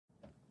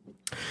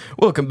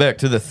Welcome back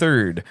to the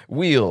Third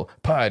Wheel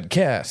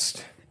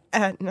Podcast.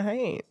 At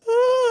night.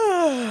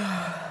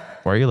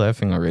 Why are you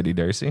laughing already,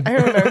 Darcy? I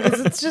don't know, because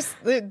it's just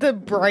the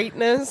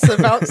brightness of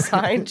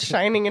outside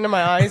shining into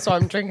my eyes while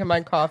I'm drinking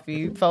my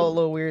coffee. Felt a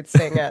little weird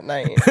saying at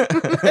night.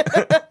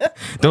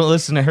 Don't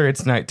listen to her.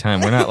 It's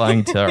nighttime. We're not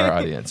lying to our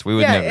audience. We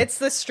would never. It's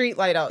the street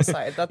light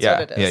outside. That's yeah,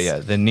 what it is. Yeah.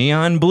 The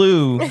neon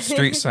blue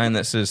street sign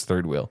that says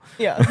Third Wheel.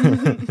 Yeah.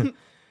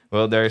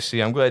 Well,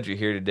 Darcy, I'm glad you're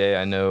here today.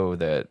 I know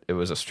that it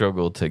was a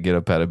struggle to get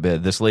up out of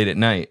bed this late at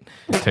night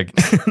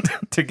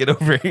to get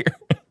over here.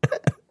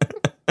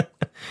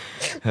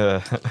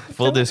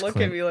 Full Don't disclaimer.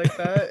 look at me like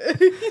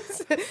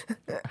that.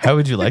 How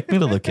would you like me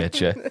to look at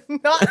you?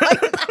 Not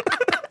like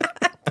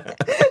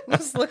that.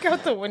 Just look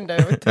out the window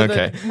to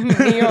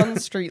the neon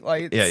street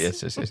lights. Yeah,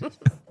 yes.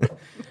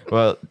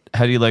 Well,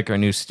 how do you like our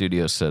new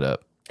studio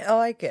setup? I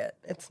like it.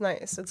 It's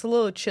nice. It's a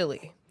little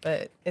chilly,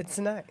 but it's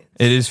nice.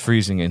 It is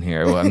freezing in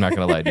here. Well, I'm not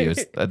going to lie to you.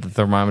 The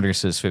thermometer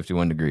says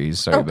 51 degrees.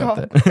 Sorry about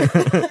God.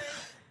 that.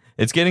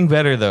 It's getting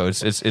better, though.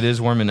 It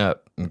is warming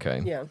up.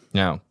 Okay. Yeah.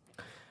 Now,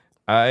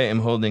 I am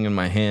holding in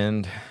my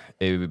hand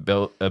a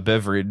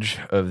beverage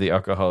of the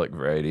alcoholic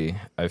variety.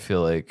 I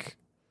feel like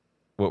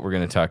what we're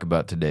going to talk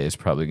about today is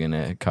probably going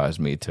to cause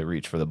me to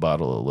reach for the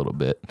bottle a little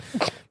bit.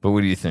 But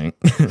what do you think?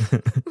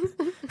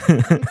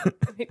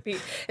 Maybe.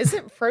 Is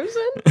it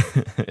frozen?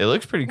 It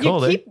looks pretty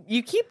cold.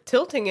 You keep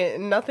tilting it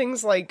and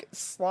nothing's like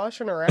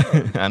sloshing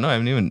around. I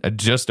know. I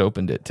just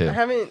opened it too.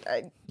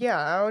 I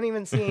don't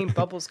even see any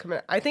bubbles coming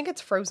out. I think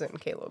it's frozen,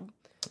 Caleb.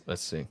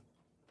 Let's see.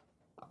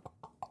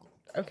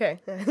 Okay.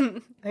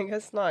 I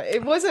guess not.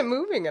 It wasn't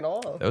moving at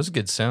all. That was a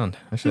good sound.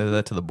 I should add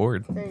that to the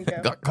board. There you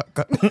go.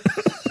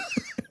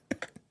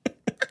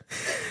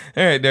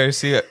 All right,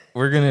 Darcy,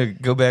 we're going to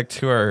go back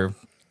to our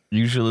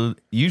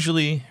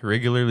usually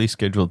regularly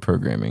scheduled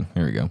programming.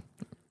 There we go. I'm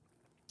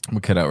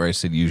going to cut out where I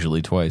said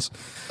usually twice.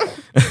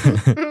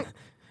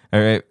 All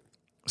right.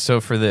 So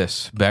for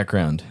this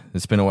background,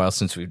 it's been a while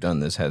since we've done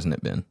this, hasn't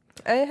it been?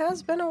 It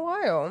has been a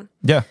while.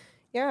 Yeah.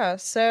 Yeah,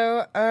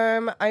 so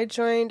I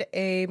joined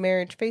a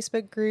marriage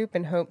Facebook group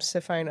in hopes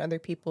to find other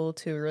people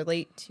to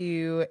relate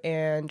to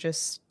and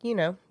just,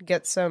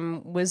 get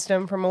some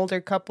wisdom from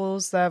older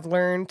couples that have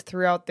learned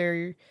throughout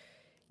their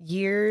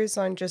years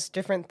on just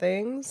different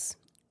things.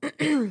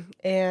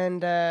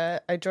 And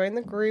I joined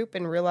the group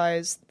and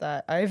realized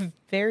that I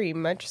very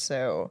much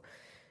so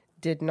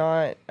did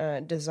not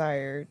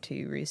desire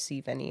to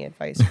receive any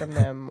advice from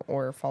them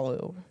or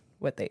follow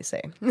what they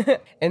say.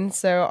 And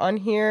so on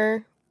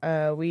here,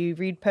 we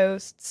read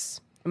posts.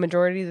 A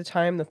majority of the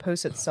time, the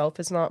post itself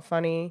is not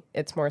funny.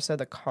 It's more so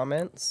the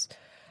comments.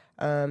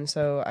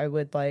 So I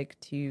would like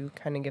to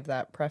kind of give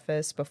that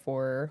preface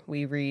before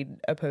we read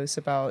a post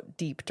about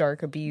deep,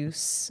 dark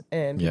abuse.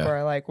 And people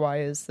are like,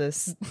 why is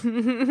this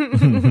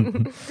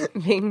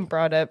being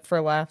brought up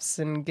for laughs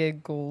and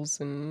giggles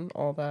and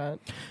all that?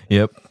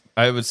 Yep.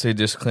 I would say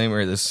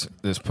disclaimer, this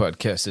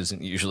podcast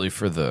isn't usually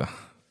for the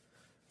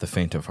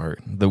faint of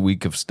heart, the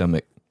weak of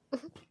stomach.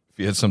 If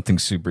you had something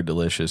super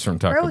delicious from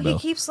Taco Bell. Bro, he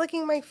keeps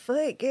licking my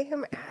foot. Get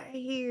him out of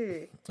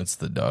here. It's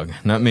the dog,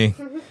 not me.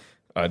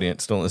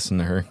 Audience, don't listen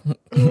to her.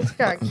 He's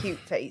got a cute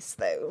face,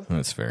 though.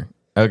 That's fair.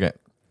 Okay.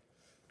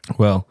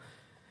 Well,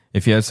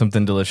 if you had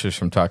something delicious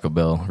from Taco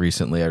Bell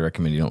recently, I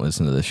recommend you don't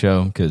listen to the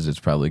show because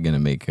it's probably going to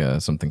make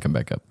something come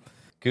back up.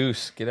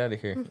 Goose, get out of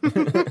here.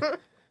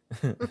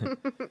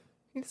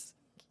 He's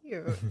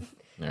cute.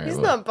 Right, He's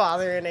not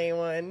bothering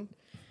anyone.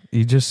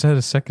 You just said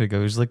a second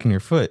ago he's licking your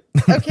foot.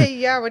 Okay,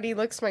 yeah, when he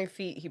licks my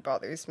feet, he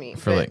bothers me.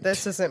 But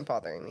this isn't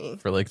bothering me.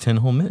 For like 10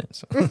 whole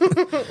minutes.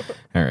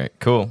 All right,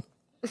 cool.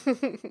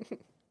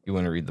 You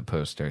want to read the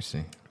post,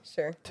 Darcy?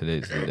 Sure.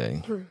 Today's the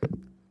day. All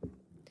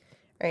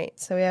right,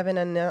 so we have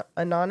an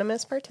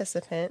anonymous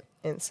participant.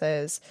 And it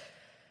says,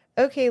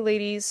 okay,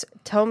 ladies,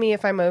 tell me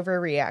if I'm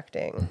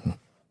overreacting.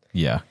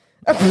 Yeah.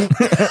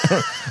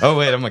 Oh,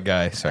 wait, I'm a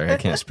guy. Sorry, I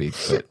can't speak,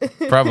 but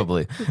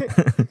probably.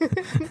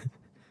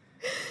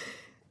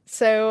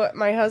 So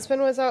my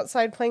husband was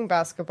outside playing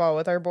basketball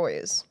with our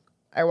boys.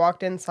 I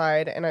walked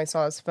inside and I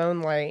saw his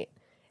phone light,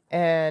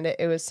 and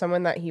it was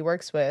someone that he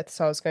works with,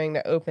 so I was going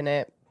to open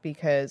it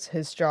because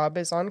his job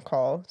is on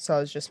call, so I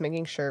was just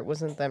making sure it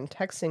wasn't them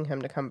texting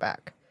him to come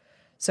back.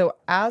 So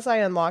as I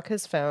unlock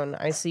his phone,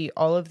 I see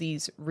all of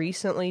these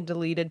recently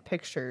deleted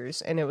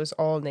pictures, and it was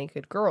all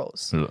naked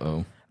girls.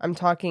 Uh-oh. I'm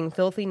talking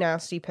filthy,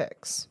 nasty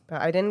pics.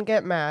 But I didn't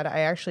get mad. I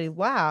actually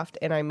laughed,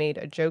 and I made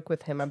a joke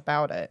with him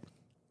about it.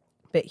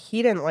 But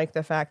he didn't like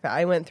the fact that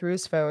I went through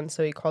his phone,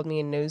 so he called me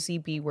a nosy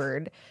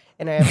B-word,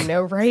 and I have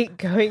no right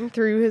going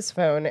through his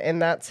phone,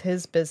 and that's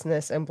his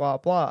business, and blah,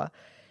 blah.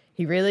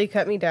 He really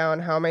cut me down.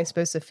 How am I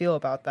supposed to feel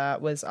about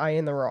that? Was I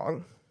in the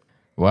wrong?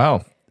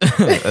 Wow.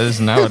 That is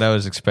not what I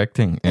was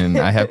expecting. And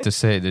I have to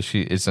say,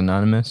 it's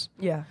anonymous?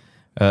 Yeah.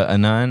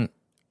 Anon,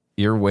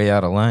 you're way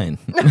out of line.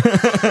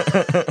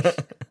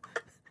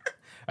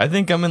 I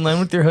think I'm in line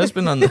with your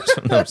husband on this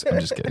one. No, I'm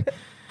just kidding.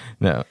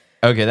 No.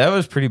 Okay, that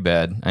was pretty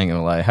bad. I ain't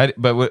gonna lie.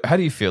 How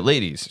do you feel,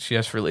 ladies? She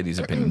asked for ladies'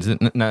 opinions,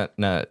 not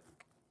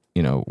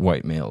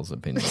white males'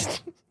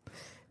 opinions.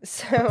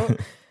 So,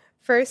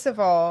 first of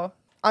all,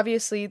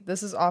 obviously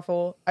this is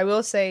awful. I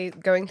will say,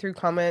 going through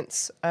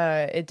comments,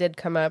 it did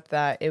come up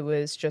that it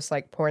was just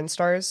like porn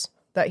stars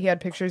that he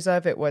had pictures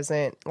of. It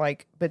wasn't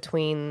like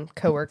between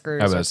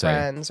coworkers or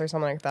friends or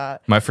something like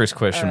that. My first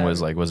question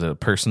was like, was it a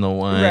personal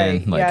one?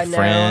 Right. Like Yeah,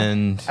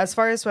 friend? no. As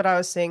far as what I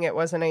was seeing, it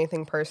wasn't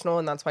anything personal,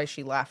 and that's why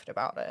she laughed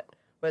about it.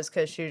 Was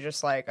because she was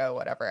just like, oh,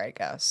 whatever, I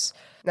guess.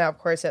 Now, of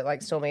course, it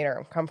like still made her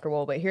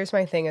uncomfortable. But here's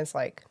my thing: is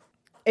like,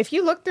 if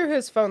you look through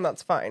his phone,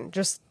 that's fine.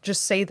 Just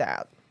say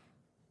that.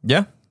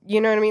 Yeah.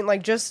 You know what I mean?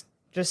 Like, just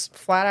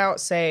flat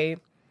out say,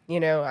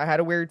 I had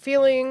a weird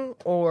feeling,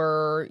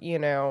 or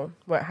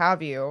what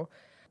have you.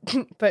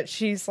 But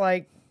she's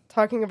like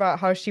talking about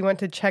how she went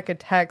to check a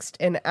text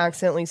and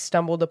accidentally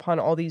stumbled upon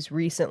all these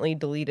recently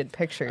deleted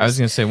pictures. I was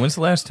gonna say, when's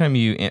the last time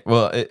you?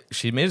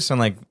 She made it sound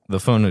like the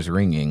phone was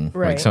ringing,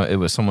 right? Like it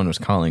was someone was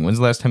calling. When's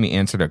the last time you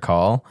answered a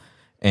call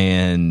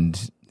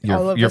and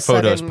your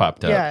photos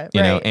popped up? Yeah,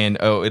 you know, and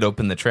it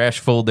opened the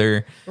trash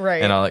folder,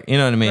 right? And all, like, you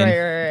know what I mean?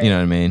 Right. You know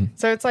what I mean?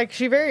 So it's like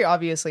she very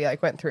obviously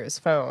like went through his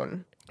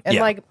phone, and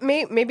like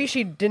maybe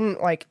she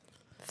didn't like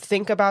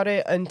think about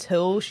it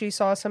until she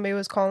saw somebody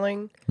was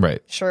calling.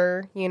 Right.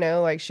 Sure,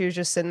 like she was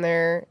just sitting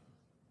there,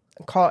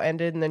 call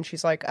ended, and then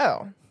she's like,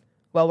 oh,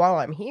 well, while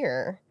I'm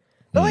here.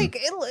 But like,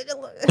 at least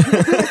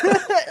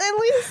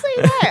say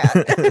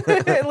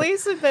that. At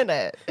least admit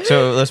it.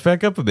 So let's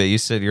back up a bit. You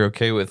said you're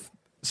okay with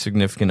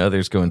significant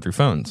others going through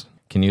phones.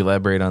 Can you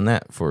elaborate on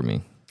that for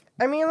me?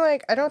 I mean,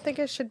 like, I don't think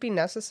it should be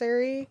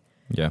necessary.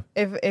 Yeah.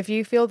 If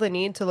you feel the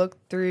need to look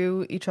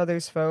through each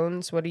other's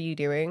phones, what are you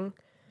doing?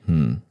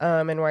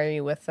 And why are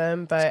you with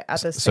them? But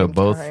at the same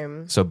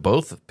time, so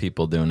both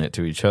people doing it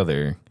to each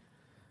other,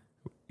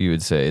 you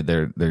would say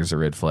there's a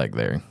red flag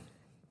there.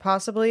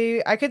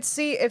 Possibly. I could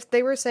see if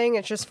they were saying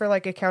it's just for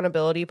like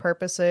accountability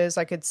purposes,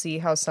 I could see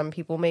how some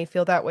people may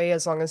feel that way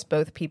as long as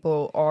both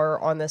people are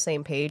on the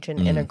same page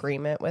and in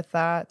agreement with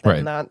that.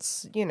 Then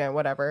that's,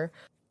 whatever.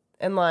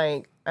 And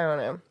like, I don't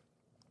know.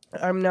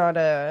 I'm not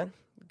a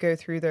go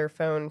through their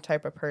phone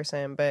type of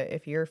person, but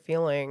if you're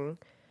feeling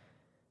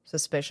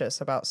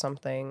suspicious about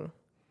something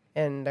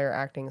and they're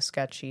acting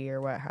sketchy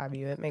or what have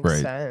you, it makes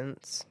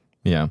sense.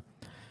 Yeah.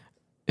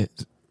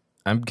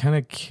 I'm kind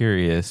of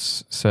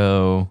curious.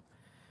 So,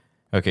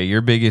 okay,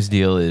 your biggest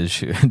deal is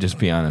just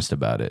be honest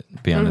about it.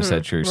 Be honest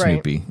that you're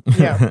Snoopy.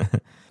 Yeah.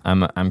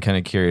 I'm kind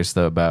of curious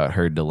though about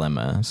her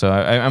dilemma. So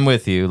I'm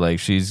with you. Like,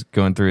 she's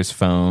going through his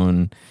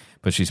phone,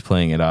 but she's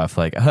playing it off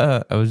like,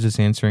 I was just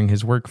answering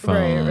his work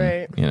phone.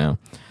 Right.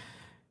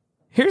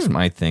 Here's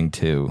my thing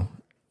too.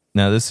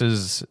 Now this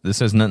has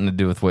nothing to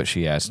do with what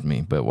she asked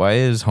me, but why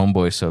is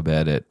homeboy so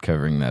bad at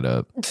covering that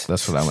up?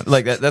 That's what I want.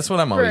 Like that's what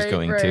I'm always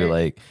going to.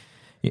 Like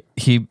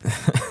he.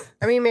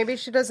 I mean, maybe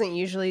she doesn't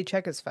usually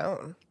check his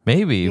phone.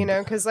 Maybe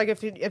because like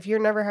if you're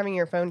never having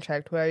your phone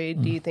checked, why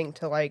do you think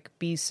to like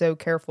be so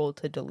careful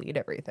to delete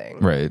everything?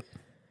 Right.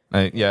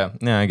 I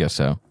guess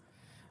so.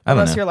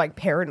 Unless you're like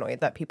paranoid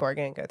that people are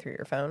going to go through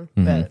your phone.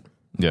 But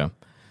yeah.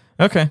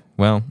 Okay.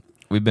 Well,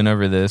 we've been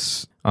over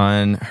this.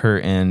 On her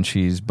end,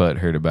 she's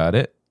butthurt about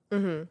it.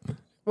 Mm-hmm.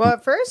 Well,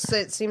 at first,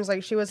 it seems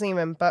like she wasn't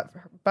even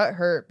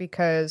butthurt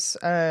because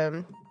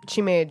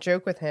she made a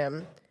joke with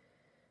him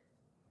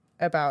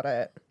about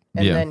it.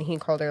 And then he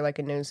called her like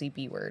a nosy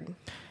B word.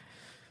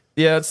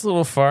 Yeah, it's a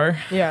little far.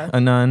 Yeah.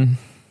 A nun.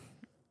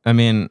 I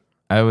mean,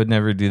 I would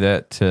never do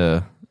that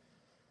to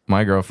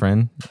my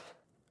girlfriend.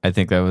 I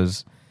think that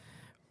was...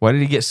 Why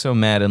did he get so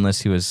mad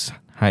unless he was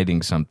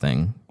hiding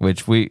something?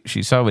 Which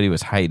she saw what he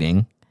was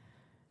hiding.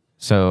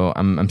 So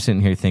I'm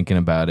sitting here thinking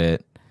about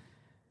it.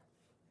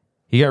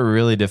 He got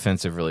really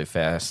defensive really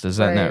fast. Does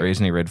that not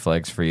raise any red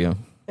flags for you?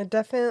 It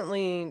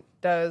definitely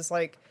does.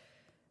 Like,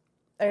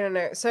 I don't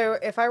know. So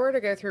if I were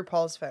to go through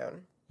Paul's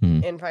phone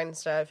and find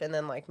stuff and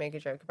then like make a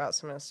joke about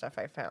some of the stuff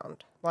I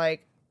found,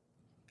 like,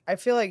 I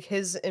feel like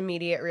his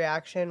immediate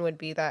reaction would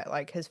be that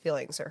like his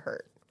feelings are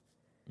hurt.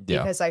 Yeah.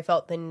 Because I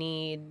felt the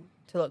need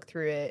to look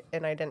through it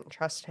and I didn't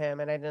trust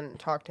him and I didn't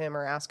talk to him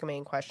or ask him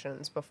any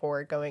questions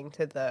before going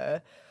to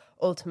the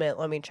ultimate,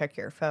 let me check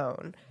your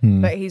phone.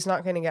 But he's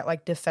not going to get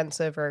like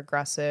defensive or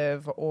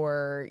aggressive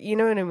or, you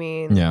know what I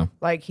mean? Yeah.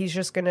 Like he's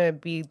just going to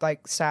be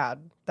like sad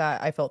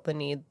that I felt the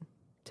need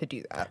to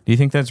do that. Do you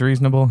think that's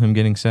reasonable, him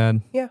getting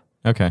sad? Yeah.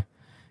 Okay.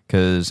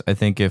 Because I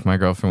think if my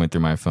girlfriend went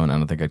through my phone, I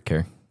don't think I'd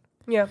care.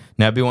 Yeah.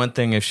 Now, it'd be one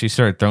thing if she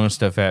started throwing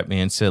stuff at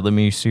me and said, let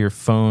me see your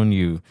phone,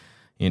 you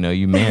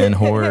man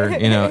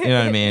whore, you know what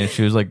I mean? If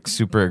she was like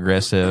super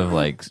aggressive,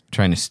 like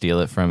trying to steal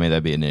it from me,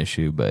 that'd be an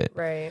issue. But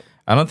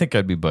I don't think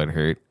I'd be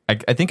butthurt.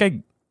 I think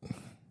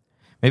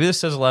maybe this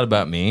says a lot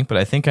about me, but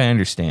I think I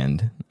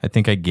understand. I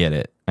think I get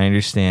it. I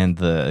understand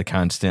the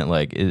constant,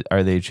 like,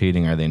 are they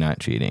cheating? Are they not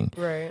cheating?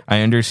 Right.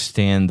 I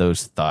understand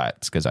those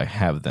thoughts because I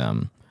have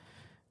them.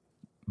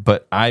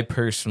 But I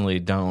personally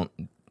don't.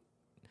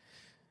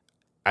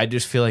 I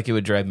just feel like it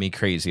would drive me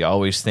crazy.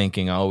 Always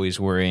thinking, always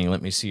worrying.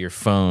 Let me see your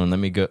phone. Let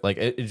me go. Like,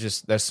 it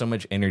just, that's so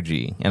much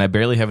energy. And I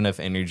barely have enough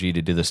energy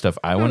to do the stuff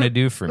I want to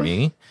do for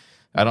me.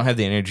 I don't have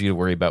the energy to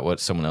worry about what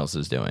someone else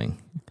is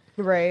doing.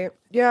 Right.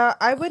 Yeah,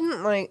 I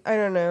wouldn't like, I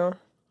don't know.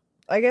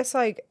 I guess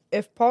like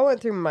if Paul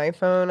went through my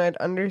phone, I'd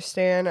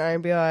understand.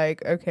 I'd be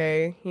like,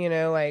 okay,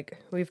 like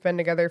we've been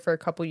together for a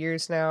couple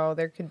years now.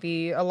 There could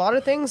be a lot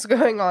of things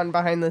going on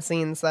behind the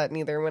scenes that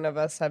neither one of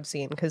us have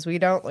seen because we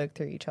don't look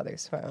through each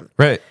other's phone.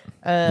 Right.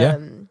 Yeah.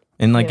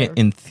 And like yeah.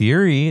 in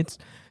theory, it's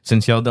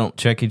since y'all don't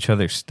check each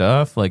other's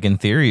stuff, like in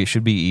theory, it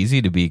should be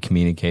easy to be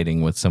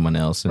communicating with someone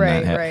else and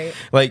Right, not right.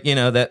 like,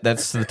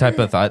 that's the type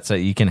of thoughts that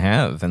you can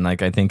have. And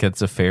like, I think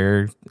it's a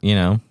fair,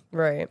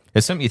 Right.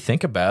 it's something you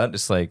think about.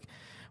 It's like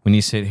when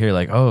you sit here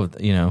like, oh,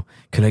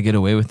 could I get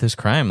away with this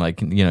crime? Like,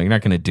 you're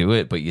not going to do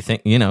it, but you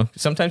think,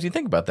 sometimes you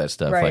think about that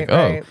stuff. Right, like,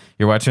 right. oh,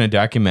 you're watching a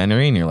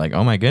documentary and you're like,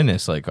 oh my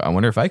goodness, like, I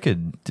wonder if I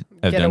could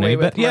have Get done away any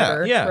with better. Yeah,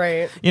 murder. yeah.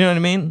 Right. You know what I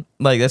mean?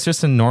 Like, that's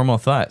just a normal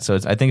thought. So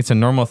I think it's a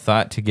normal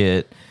thought to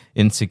get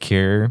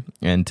insecure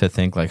and to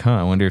think like,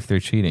 I wonder if they're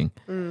cheating.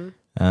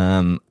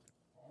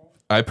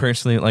 I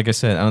personally, like I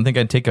said, I don't think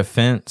I'd take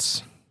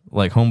offense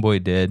like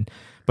Homeboy did,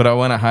 but I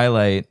want to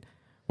highlight,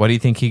 why do you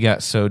think he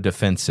got so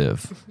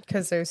defensive?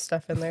 Because there's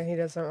stuff in there he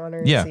doesn't want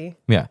her to Yeah, see.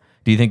 yeah.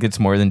 Do you think it's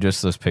more than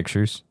just those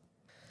pictures?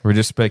 We're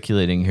just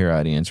speculating here,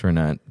 audience. We're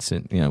not, we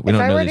don't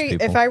know these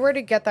people. If I were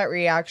to get that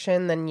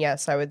reaction, then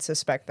yes, I would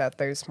suspect that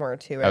there's more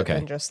to it Okay.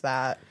 than just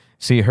that.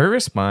 See her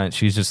response.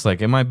 She's just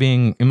like, "Am I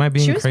being She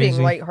was crazy?"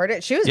 being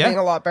lighthearted. She was Yeah. being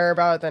a lot better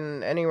about it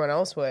than anyone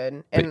else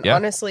would. And yeah.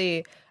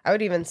 honestly, I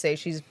would even say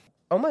she's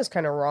almost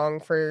kind of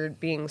wrong for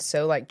being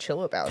so like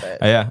chill about it.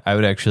 Yeah, I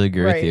would actually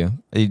agree Right. with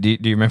you.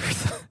 Do you remember?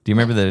 Do you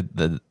remember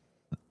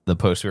the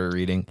post we were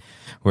reading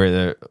where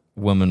the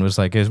woman was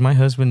like, "Is my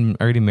husband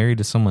already married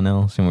to someone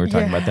else?" And we were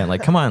talking about that.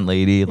 Like, come on,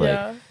 lady. Like,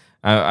 Yeah.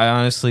 I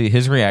honestly,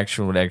 his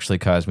reaction would actually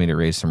cause me to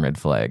raise some red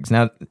flags.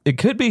 Now, it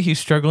could be he's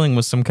struggling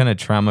with some kind of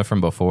trauma from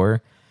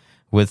before,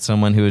 with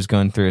someone who was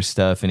going through his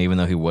stuff, and even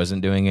though he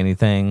wasn't doing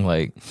anything,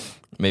 like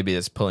maybe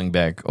it's pulling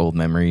back old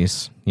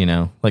memories.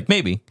 Like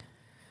maybe.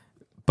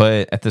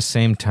 But at the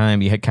same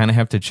time, you kind of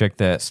have to check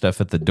that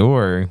stuff at the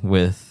door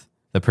with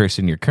the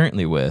person you're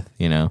currently with,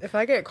 If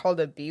I get called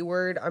a B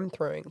word, I'm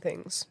throwing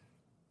things.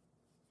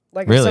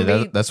 Like if Really,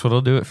 somebody- that's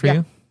what'll do it for Yeah.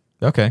 you?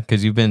 Okay,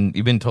 because you've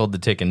been told to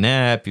take a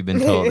nap. You've been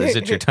told, is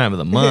it your time of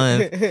the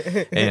month?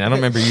 And I don't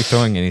remember you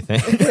throwing anything.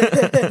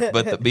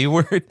 But the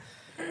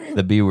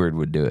B word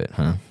would do it,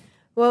 huh?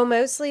 Well,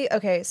 mostly,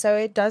 okay, so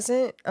it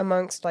doesn't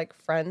amongst like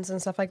friends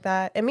and stuff like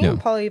that. And me and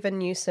No. Paul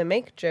even used to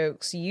make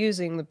jokes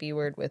using the B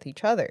word with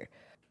each other.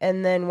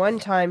 And then one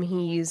time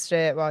he used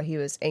it while he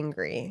was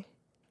angry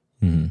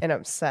and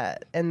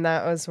upset. And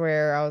that was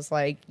where I was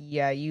like,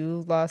 yeah,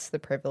 you lost the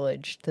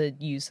privilege to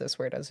use this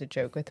word as a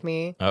joke with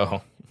me.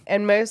 Oh,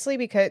 And mostly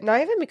because, not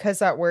even because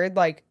that word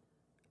like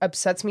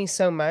upsets me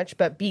so much,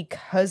 but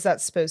because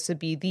that's supposed to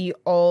be the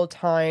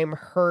all-time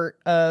hurt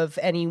of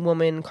any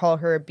woman, call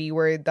her a B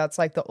word. That's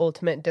like the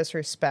ultimate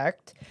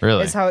disrespect.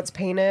 Really? Is how it's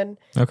painted.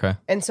 okay.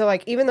 And so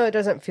like, even though it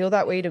doesn't feel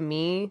that way to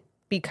me,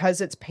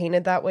 because it's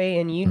painted that way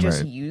and you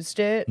just Right. used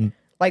it,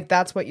 like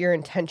that's what your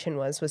intention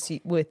was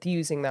with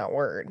using that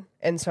word.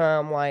 And so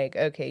I'm like,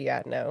 okay,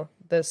 yeah, no,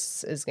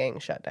 this is getting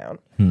shut down.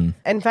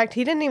 In fact,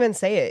 he didn't even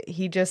say it.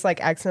 He just like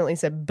accidentally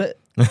said, but,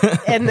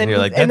 and then, You're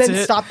like, and "That's then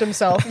it?" stopped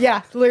himself.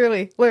 Yeah,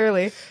 literally.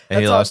 And he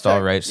That's lost all it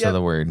took. rights to Yep.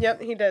 the word.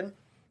 Yep, he did.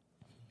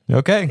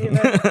 Okay.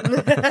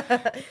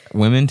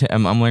 Women,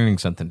 I'm learning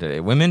something today.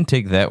 Women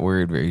take that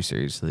word very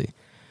seriously.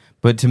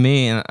 But to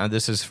me, and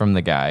this is from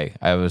the guy,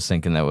 I was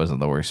thinking that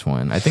wasn't the worst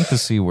one. I think the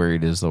C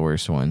word is the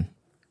worst one.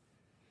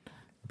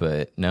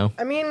 But no,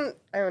 I mean,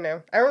 I don't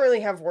know. I don't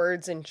really have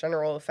words in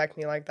general affect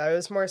me like that. It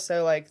was more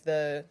so like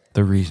the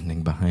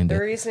reasoning behind it.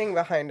 reasoning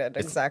behind it.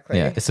 Exactly.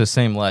 Yeah, it's the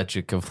same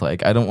logic of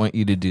like, I don't want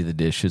you to do the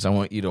dishes. I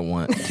want you to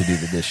want to do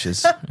the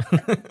dishes.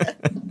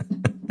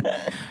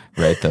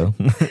 Right, though?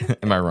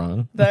 Am I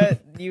wrong? That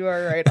you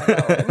are right on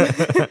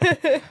that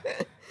one.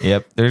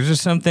 Yep. There's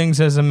just some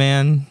things as a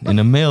man in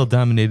a male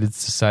dominated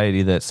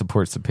society that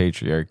supports the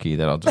patriarchy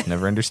that I'll just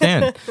never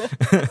understand.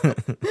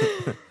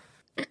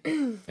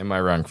 Am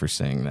I wrong for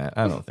saying that?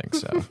 I don't think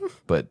so.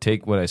 But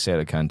take what I say out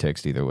of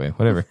context either way.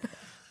 Whatever.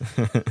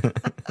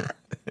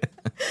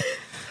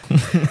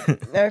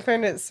 I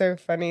find it so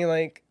funny,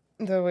 like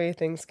the way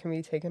things can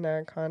be taken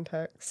out of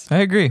context. I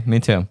agree. Me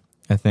too.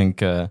 I think,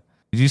 did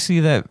you see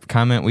that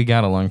comment we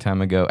got a long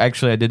time ago?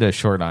 Actually, I did a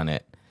short on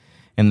it.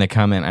 And the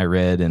comment I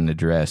read and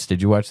addressed.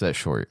 Did you watch that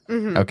short?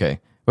 Mm-hmm. Okay.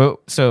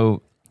 Well,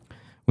 so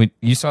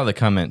you saw the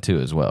comment too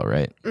as well,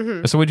 right?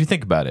 Mm-hmm. So what did you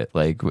think about it?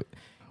 Like, we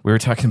were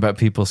talking about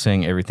people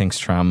saying everything's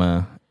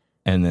trauma.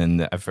 And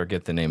then I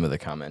forget the name of the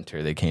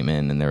commenter. They came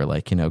in and they were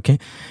like,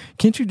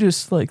 can't you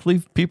just like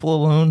leave people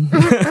alone?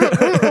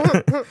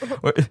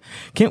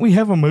 Can't we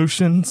have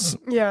emotions?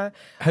 Yeah.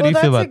 How do you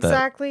feel about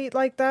exactly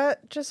like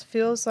that just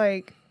feels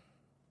like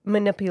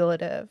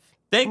manipulative.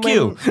 Thank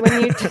you.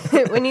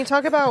 When you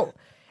talk about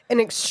an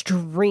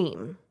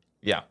extreme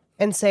Yeah.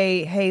 and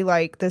say, hey,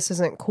 like this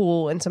isn't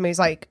cool, and somebody's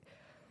like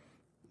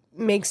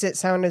makes it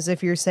sound as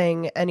if you're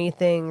saying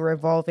anything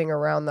revolving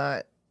around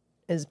that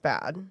is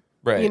bad.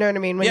 Right. You know what I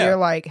mean? When Yeah. you're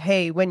like,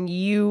 hey, when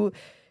you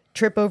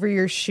trip over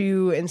your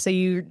shoe and say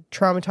you're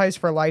traumatized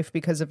for life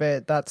because of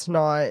it, that's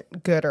not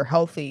good or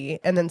healthy.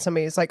 And then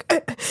somebody's like,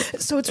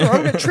 so it's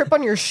wrong to trip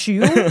on your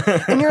shoe?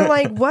 And you're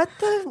like, what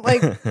the?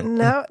 Like,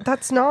 no,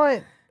 that's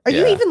not. Are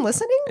you even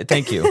listening?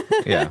 Thank you.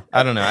 Yeah.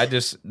 I don't know.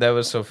 That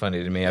was so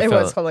funny to me. It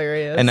was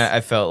hilarious. And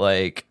I felt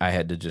like I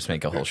had to just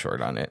make a whole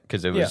short on it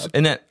because it was, Yeah.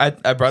 and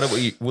I brought up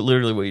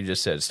literally what you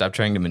just said. Stop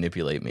trying to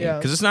manipulate me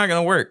because it's not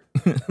going to work.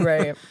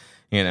 Right.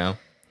 You know?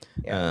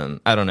 Yeah.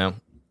 I don't know.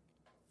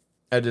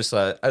 I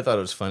thought it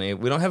was funny.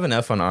 We don't have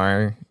enough on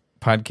our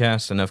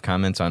podcast, enough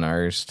comments on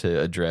ours to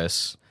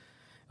address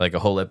like a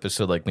whole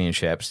episode like me and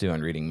Shaps do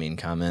on reading mean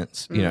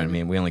comments. You know what I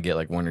mean? We only get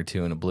like one or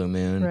two in a blue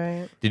moon.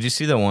 Right. Did you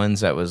see the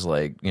ones that was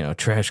like,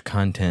 trash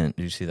content?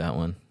 Did you see that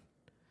one?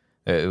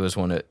 It was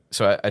one of,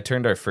 so I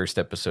turned our first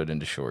episode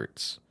into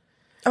shorts.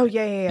 Oh,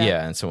 yeah.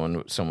 Yeah, and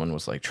someone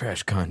was like,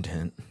 trash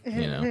content,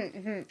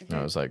 And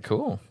I was like,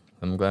 cool.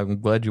 I'm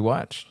glad you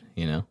watched,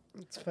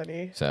 It's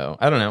funny. So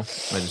I don't know.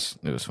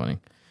 It was funny.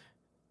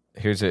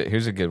 Here's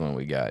a good one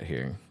we got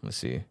here. Let's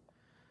see.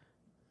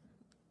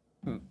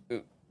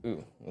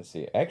 Ooh. Let's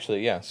see.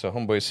 Actually, yeah. So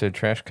Homeboy said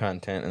trash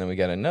content, and then we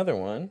got another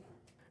one.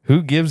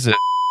 Who gives a?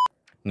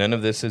 None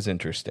of this is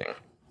interesting.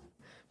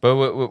 But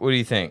what do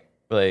you think?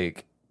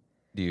 Like,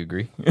 do you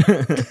agree?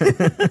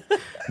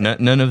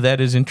 None of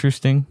that is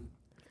interesting.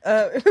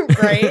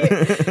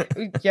 Right?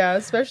 Yeah,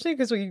 especially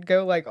because we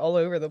go like all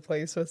over the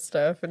place with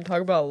stuff and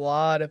talk about a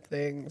lot of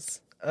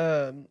things.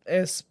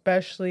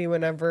 Especially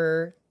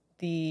whenever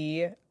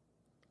the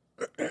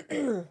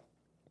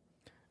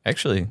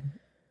Actually,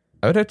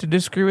 I would have to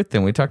disagree with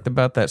them. We talked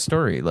about that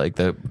story, like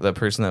the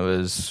person that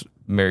was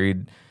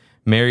married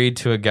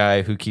to a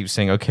guy who keeps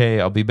saying, "Okay,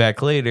 I'll be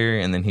back later,"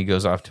 and then he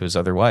goes off to his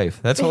other wife.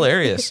 That's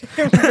hilarious.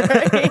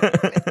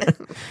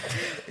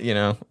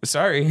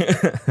 Sorry,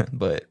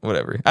 but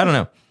whatever. I don't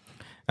know.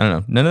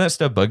 None of that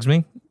stuff bugs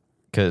me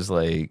because,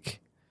 like,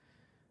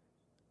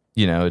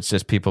 it's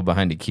just people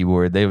behind a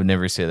keyboard. They would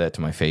never say that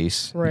to my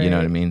face. Right. You know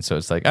what I mean? So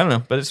it's like, I don't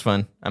know, but it's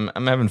fun. I'm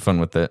having fun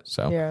with it.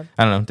 So Yeah.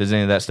 I don't know. Does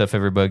any of that stuff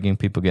ever bug you?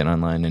 People getting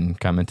online and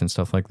commenting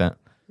stuff like that?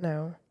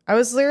 No. I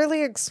was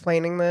literally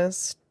explaining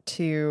this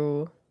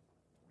to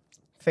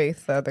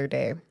Faith the other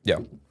day. Yeah.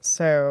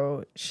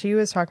 So she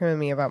was talking to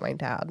me about my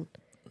dad.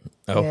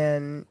 Oh.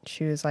 And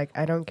she was like,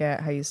 I don't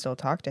get how you still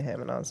talk to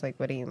him. And I was like,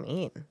 what do you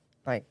mean?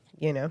 Like,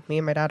 me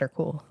and my dad are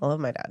cool. I love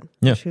my dad.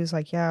 Yeah. She was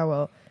like, yeah,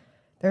 well,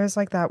 there was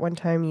like that one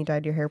time you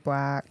dyed your hair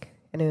black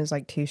and it was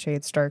like 2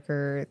 shades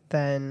darker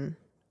than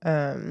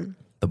The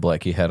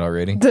black you had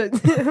already?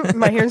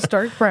 my hair's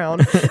dark brown.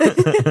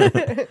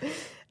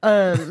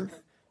 And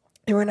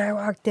when I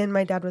walked in,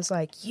 my dad was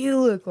like, you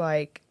look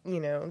like,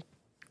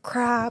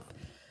 crap.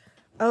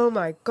 Oh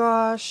my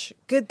gosh,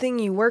 good thing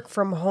you work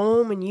from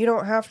home and you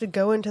don't have to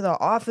go into the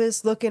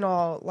office looking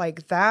all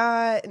like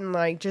that, and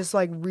like just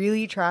like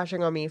really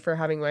trashing on me for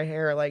having my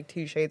hair like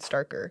 2 shades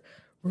darker.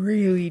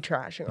 Really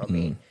trashing on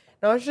me.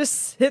 And I was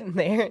just sitting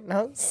there and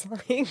I was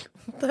like,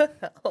 what the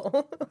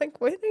hell?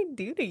 Like, what did I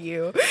do to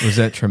you? Was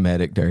that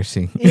traumatic,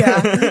 Darcy?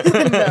 Yeah.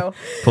 No.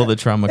 Pull the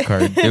trauma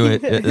card. Do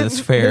it. It's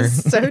fair.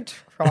 It's so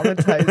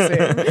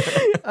traumatizing.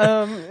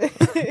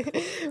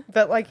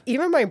 But like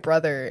even my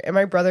brother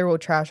will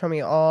trash on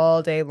me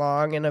all day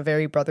long in a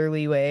very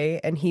brotherly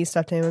way. And he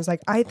stepped in and was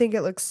like, I think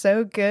it looks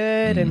so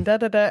good and da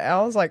da da.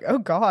 I was like, oh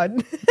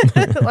God.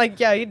 Like,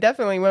 yeah, he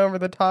definitely went over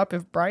the top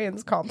if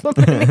Brian's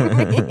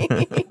complimenting me.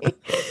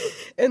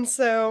 And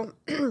so,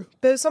 but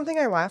it was something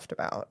I laughed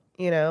about,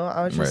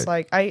 I was just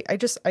Right. like,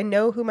 I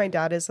know who my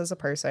dad is as a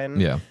person.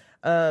 Yeah.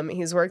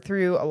 He's worked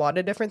through a lot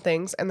of different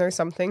things, and there's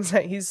some things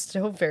that he's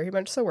still very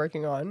much so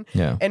working on.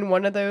 Yeah. And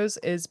one of those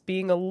is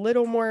being a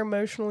little more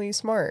emotionally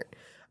smart.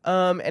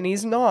 And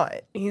he's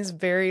not. He's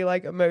very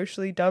like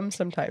emotionally dumb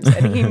sometimes,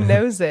 and he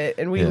knows it,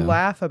 and we Yeah.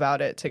 laugh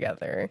about it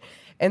together.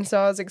 And so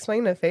I was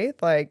explaining to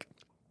Faith, like,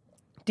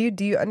 dude,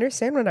 do you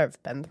understand what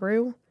I've been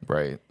through?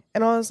 Right.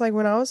 And I was like,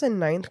 when I was in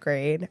 9th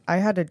grade, I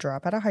had to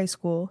drop out of high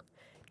school,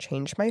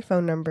 change my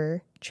phone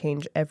number,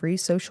 change every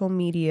social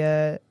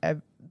media,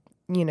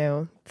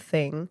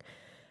 thing,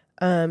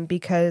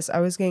 because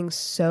I was getting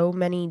so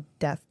many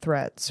death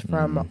threats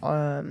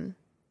from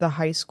the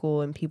high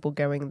school and people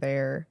going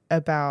there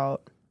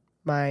about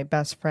my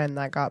best friend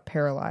that got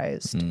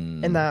paralyzed,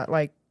 and that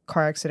like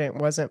car accident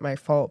wasn't my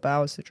fault, but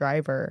I was the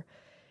driver.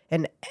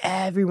 And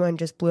everyone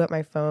just blew up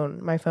my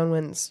phone. My phone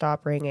wouldn't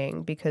stop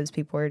ringing because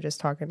people were just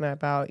talking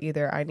about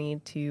either I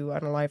need to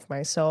unalive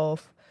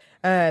myself,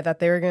 that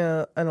they were going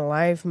to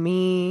unalive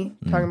me,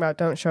 talking about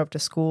don't show up to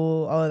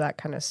school, all of that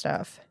kind of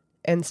stuff.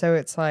 And so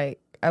it's like,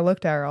 I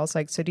looked at her, I was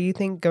like, so do you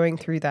think going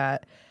through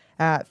that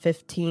at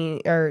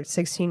 15 or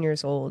 16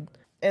 years old?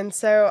 And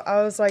so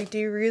I was like, do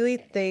you really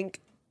think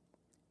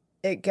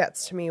it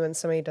gets to me when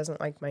somebody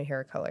doesn't like my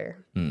hair color?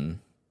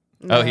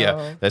 Oh yeah,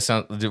 No. that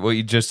sounds what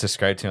you just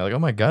described to me. Like, oh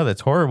my god,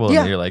 that's horrible.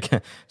 Yeah. And you're like,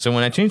 so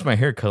when I change my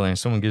hair color and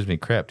someone gives me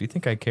crap, do you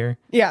think I care?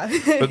 Yeah.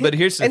 But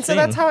here's the and thing. so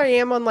that's how I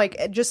am on like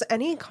just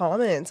any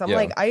comments. I'm Yeah.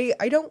 like, I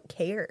don't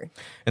care.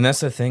 And that's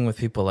the thing with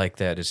people like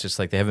that. It's just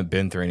like they haven't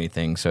been through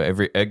anything. So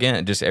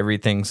just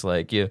everything's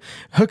like, yeah,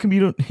 how come you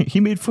don't? He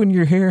made fun of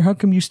your hair. How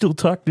come you still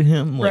talk to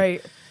him? Like,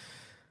 Right.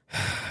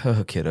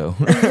 oh, kiddo.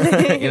 You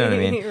know what I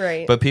mean?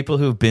 Right. But people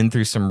who've been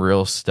through some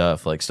real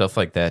stuff like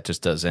that,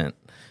 just doesn't.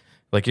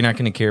 Like, you're not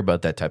going to care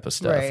about that type of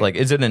stuff. Right. Like,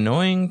 is it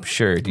annoying?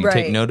 Sure. Do you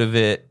take Right. note of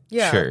it?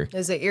 Yeah. Sure.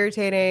 Is it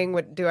irritating?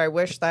 Do I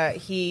wish that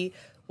he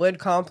would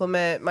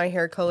compliment my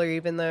hair color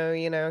even though,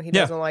 he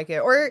doesn't like it?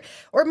 Or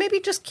maybe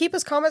just keep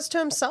his comments to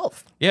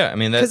himself. Yeah. I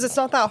mean, Because it's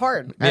not that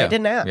hard. Yeah, I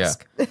didn't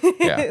ask.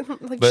 yeah.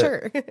 Like, But-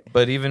 sure.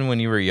 But even when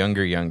you were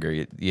younger,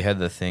 you had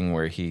the thing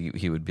where he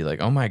would be like,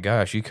 "Oh my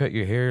gosh, you cut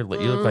your hair. You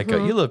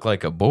look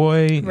like a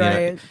boy." You know?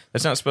 Right.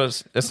 That's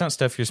not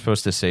stuff you're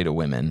supposed to say to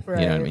women. You know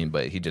what I Right. mean?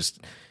 But he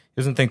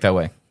doesn't think that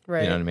way.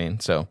 Right. You know what I mean?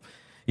 So,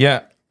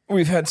 yeah,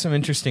 we've had some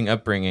interesting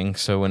upbringing.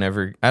 So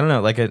whenever I don't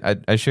know, like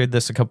I shared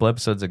this a couple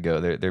episodes ago.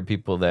 There are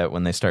people that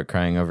when they start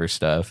crying over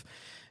stuff,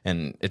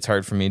 and it's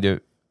hard for me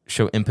to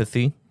show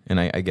empathy, and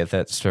I get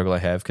that struggle I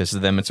have because to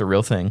them it's a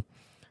real thing.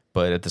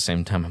 But at the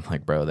same time, I'm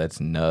like, bro, that's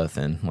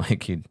nothing.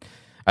 Like,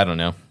 I don't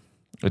know.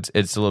 It's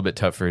a little bit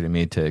tougher to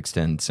me to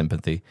extend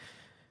sympathy.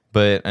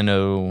 But I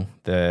know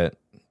that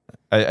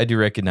I do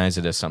recognize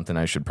it as something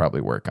I should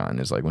probably work on.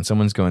 Is like when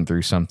someone's going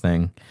through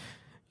something,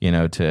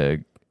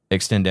 to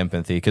extend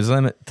empathy. Because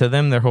to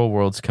them, their whole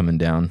world's coming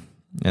down.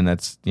 And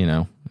that's,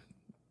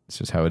 it's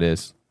just how it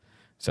is.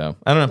 So,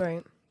 I don't know.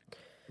 Right.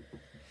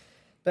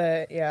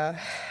 But yeah,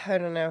 I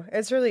don't know.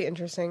 It's really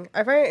interesting.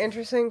 I find it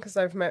interesting because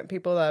I've met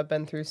people that have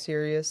been through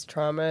serious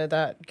trauma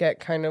that get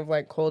kind of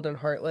like cold and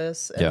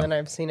heartless. And Yeah. then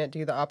I've seen it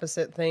do the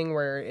opposite thing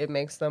where it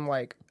makes them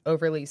like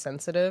overly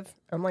sensitive.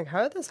 I'm like,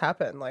 how did this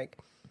happen? Like,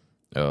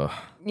 Oh,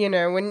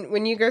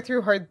 when you go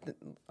through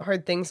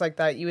hard things like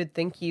that, you would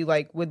think you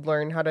like would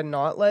learn how to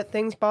not let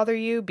things bother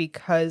you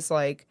because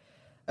like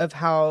of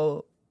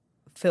how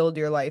filled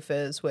your life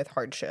is with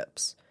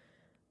hardships.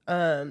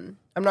 I'm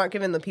not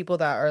giving the people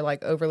that are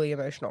like overly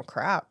emotional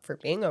crap for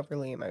being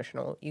overly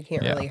emotional. You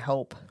can't Yeah. really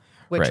help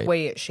which Right.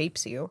 way it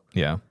shapes you.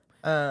 yeah.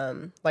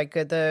 Like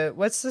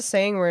what's the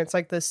saying where it's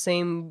like the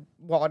same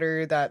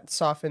water that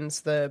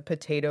softens the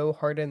potato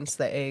hardens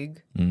the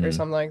egg or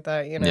something like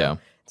that, Yeah.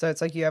 So it's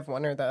like you have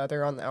one or the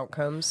other on the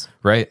outcomes.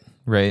 Right.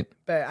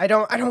 But I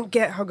don't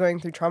get how going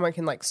through trauma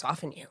can like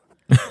soften you.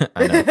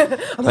 I know.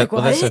 I'm like,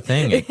 Well, what? that's the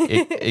thing.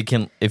 It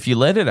can, if you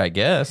let it, I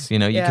guess, you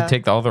Yeah. can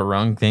take all the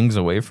wrong things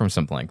away from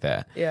something like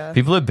that. Yeah.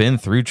 People have been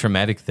through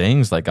traumatic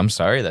things. Like, I'm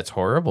sorry, that's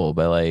horrible.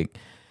 But like,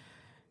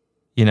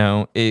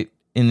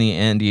 in the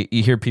end,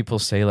 you hear people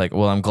say like,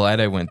 well, I'm glad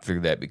I went through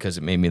that because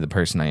it made me the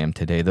person I am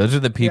today. Those are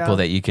the people Yeah.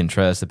 that you can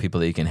trust, the people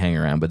that you can hang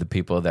around. But the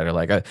people that are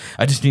like,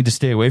 I just need to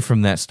stay away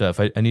from that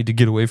stuff. I need to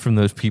get away from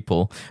those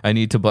people. I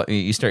need to,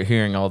 you start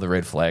hearing all the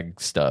red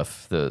flag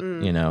stuff,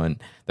 and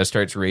that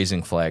starts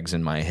raising flags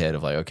in my head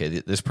of like, okay,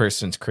 this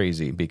person's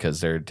crazy because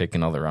they're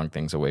taking all the wrong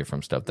things away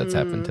from stuff that's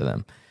happened to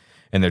them.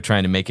 And they're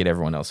trying to make it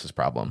everyone else's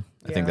problem.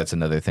 I think Yeah. that's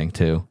another thing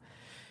too.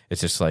 It's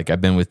just like,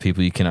 I've been with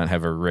people, you cannot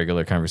have a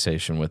regular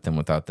conversation with them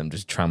without them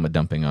just trauma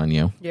dumping on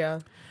you. Yeah.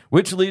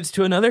 Which leads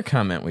to another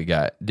comment we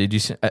got. Did you?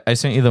 I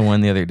sent you the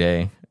one the other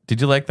day.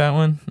 Did you like that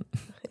one?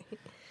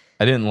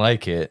 I didn't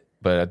like it,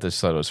 but I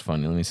just thought it was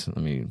funny. Let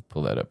me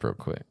pull that up real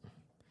quick.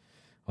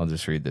 I'll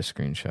just read the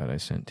screenshot I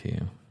sent to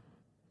you.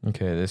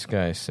 Okay, this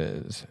guy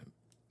says,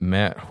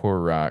 Matt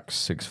Horrocks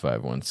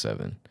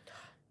 6517.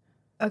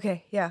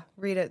 Okay, yeah.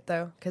 Read it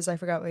though, because I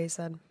forgot what he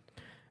said.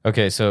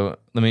 Okay, so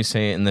let me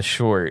say in the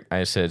short,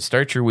 I said,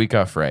 start your week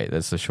off right.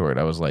 That's the short.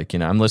 I was like,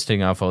 I'm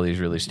listing off all these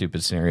really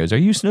stupid scenarios. Are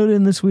you snowed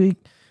in this week?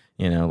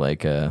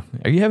 Like, are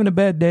you having a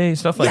bad day?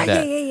 Stuff like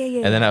that.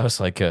 Yeah. And then I was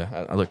like,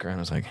 I look around, I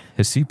was like,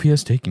 has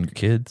CPS taken your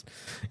kids?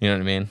 You know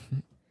what I mean?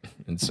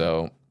 And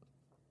so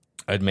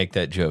I'd make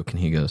that joke, and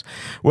he goes,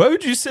 why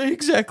would you say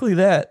exactly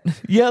that?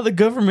 Yeah, the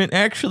government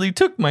actually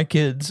took my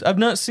kids. I've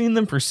not seen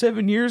them for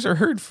 7 years or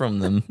heard from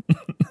them.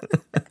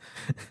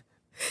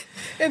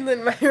 And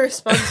then my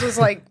response was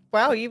like,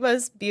 wow, you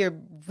must be a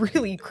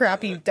really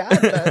crappy dad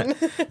then.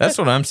 That's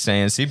what I'm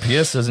saying.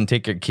 CPS doesn't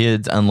take your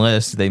kids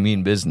unless they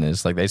mean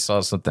business, like they saw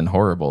something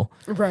horrible.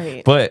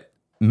 Right. But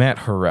Matt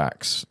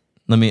Horrocks,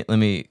 let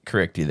me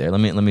correct you there. Let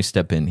me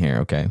step in here,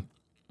 okay?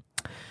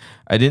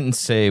 I didn't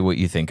say what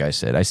you think I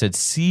said. I said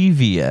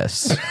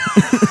CVS.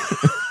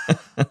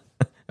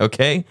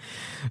 Okay?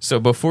 So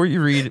before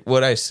you read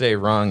what I say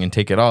wrong and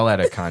take it all out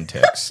of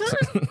context,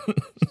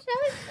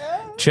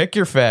 check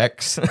your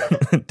facts,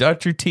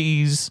 dot your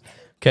T's,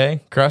 okay?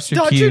 Cross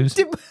your Q's,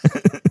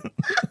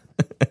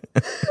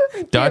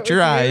 dot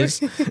your I's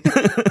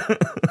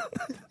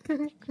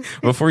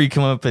before you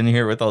come up in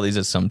here with all these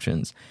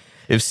assumptions.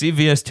 If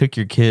CVS took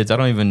your kids, I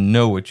don't even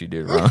know what you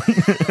did wrong.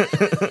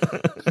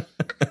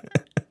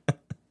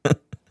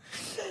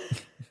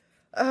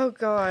 Oh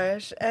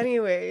gosh.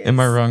 Anyway. Am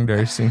I wrong,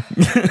 Darcy?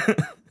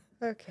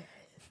 Okay.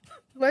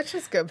 Let's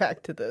just go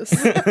back to this.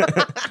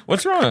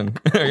 What's wrong?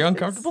 Are you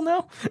uncomfortable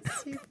now?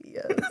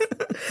 CPS.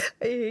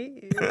 I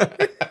hate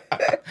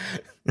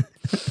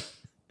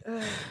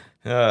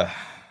you.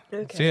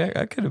 Okay. See,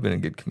 I could have been a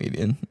good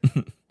comedian.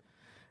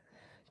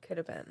 Could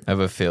have been. I have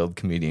a failed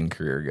comedian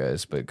career,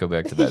 guys. But go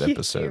back to that You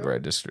episode do.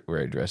 where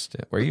I addressed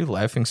it. Why are you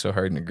laughing so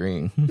hard and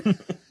agreeing?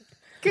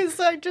 Because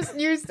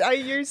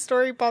your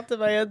story popped in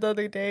my head the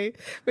other day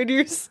when you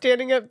were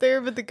standing up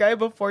there, but the guy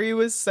before you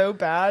was so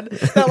bad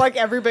that like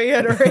everybody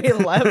had already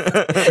left,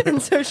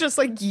 and so it's just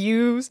like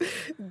you,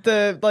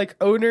 the like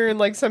owner, and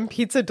like some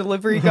pizza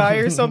delivery guy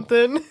or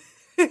something.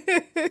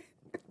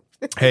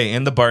 Hey,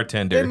 and the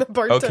bartender. And the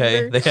bartender.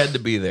 Okay, they had to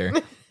be there.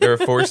 They were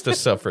forced to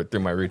suffer through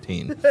my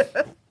routine.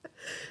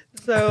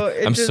 So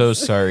I'm so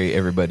sorry,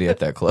 everybody at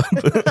that club.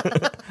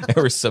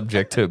 They were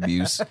subject to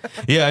abuse.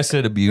 Yeah, I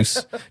said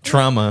abuse,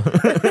 trauma.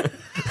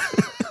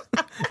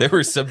 They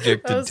were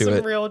subjected that was to some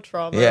it. real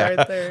trauma Yeah,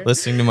 right there.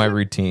 listening to my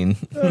routine.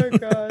 Oh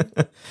god.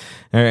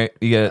 All right,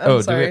 you got. I'm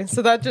Oh, sorry.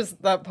 So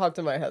that popped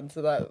in my head.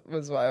 So that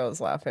was why I was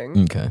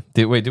laughing. Okay.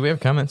 Do we have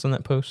comments on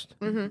that post?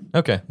 Mm-hmm.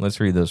 Okay, let's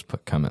read those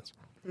comments.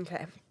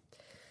 Okay.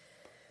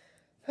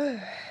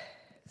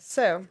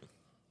 So,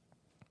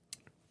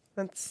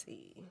 let's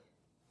see.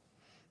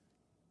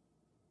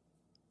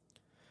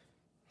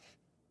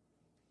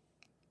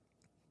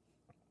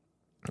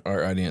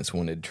 Our audience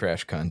wanted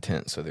trash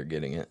content, so they're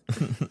getting it.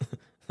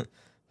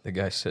 The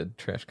guy said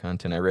trash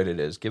content. I read it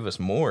as give us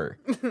more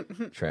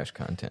trash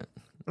content.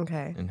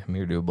 Okay. And I'm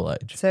here to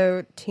oblige.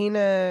 So,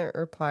 Tina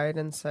replied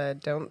and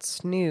said, "Don't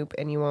snoop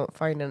and you won't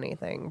find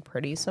anything.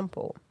 Pretty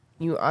simple.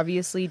 You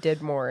obviously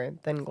did more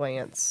than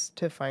glance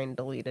to find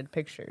deleted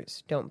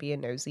pictures. Don't be a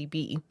nosy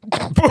bee."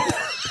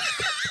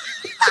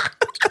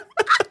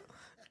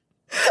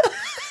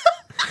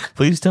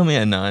 Please tell me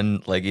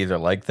Anon either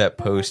liked that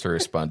post or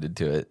responded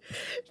to it.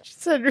 She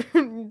said,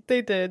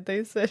 they did.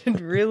 They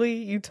said, "Really?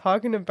 You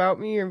talking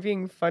about me or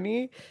being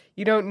funny?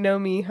 You don't know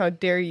me. How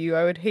dare you?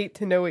 I would hate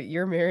to know what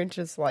your marriage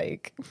is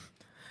like."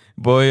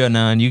 Boy,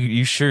 Anon,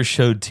 you sure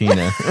showed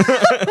Tina.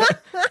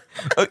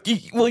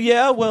 Well,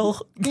 yeah, well,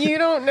 You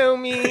don't know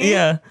me.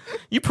 yeah.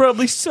 You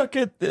probably suck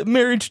at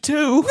marriage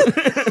too.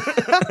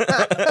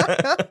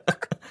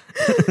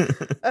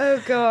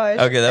 Oh gosh.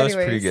 Okay, that was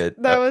Anyways, pretty good.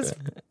 That was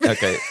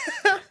Okay.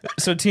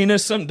 So Tina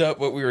summed up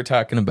what we were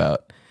talking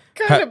about.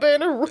 kind of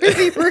in a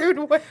really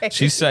rude way.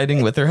 She's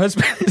siding with her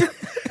husband.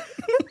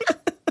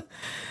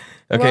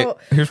 Okay, Well,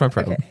 here's my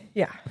problem. Okay.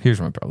 Yeah. Here's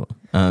my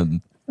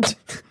problem.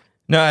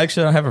 No,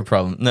 actually, I don't have a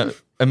problem. No,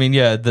 I mean,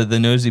 yeah, the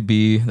nosy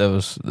bee that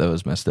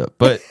was messed up.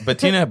 But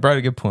Tina brought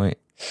a good point.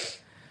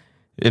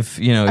 If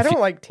you know, I if don't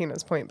like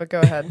Tina's point, but go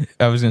ahead.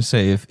 I was gonna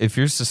say if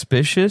you're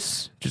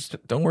suspicious, just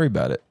don't worry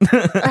about it.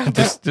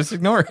 just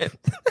ignore it.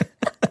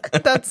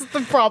 That's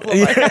the problem.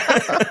 I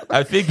have.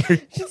 I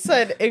figured. She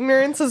said,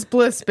 "Ignorance is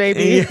bliss,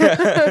 baby."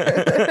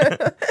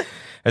 I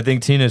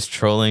think Tina's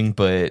trolling,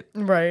 but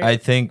Right. I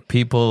think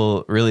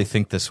people really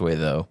think this way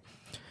though.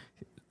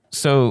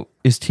 So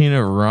is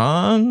Tina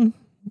wrong?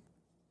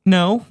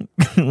 No.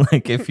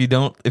 Like if you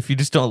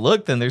just don't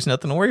look, then there's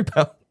nothing to worry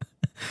about.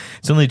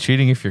 It's only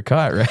cheating if you're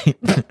caught, right?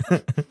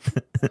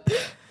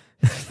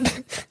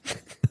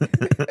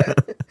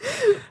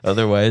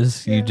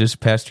 Otherwise, you just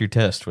passed your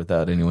test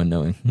without anyone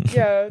knowing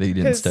Yeah, that you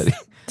didn't study.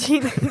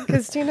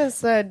 Because Tina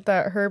said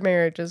that her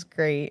marriage is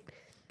great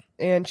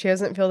and she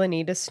doesn't feel the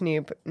need to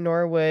snoop,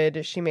 nor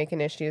would she make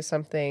an issue of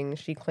something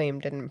she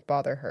claimed didn't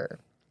bother her.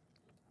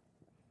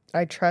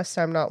 I trust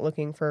I'm not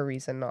looking for a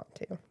reason not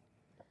to.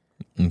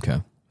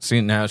 Okay.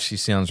 See, now she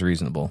sounds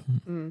reasonable.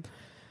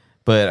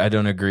 But I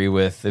don't agree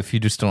with if you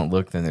just don't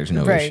look, then there's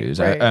no Right, issues.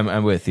 right.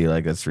 I'm with you.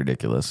 Like, that's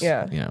ridiculous.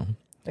 Yeah. You know.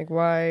 Like,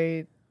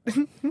 why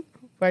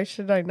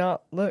should I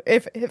not look?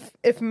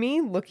 If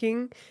me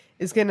looking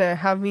is gonna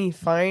have me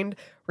find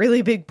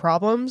really big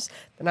problems,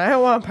 then I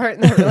don't want a part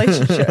in that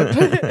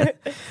relationship.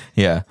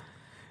 Yeah.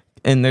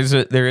 And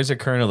there is a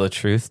kernel of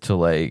truth to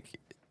like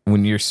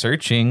when you're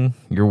searching,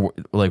 you're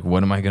like,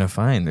 what am I going to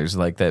find? There's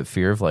like that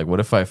fear of like, what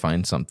if I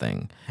find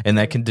something? And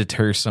that can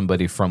deter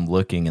somebody from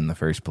looking in the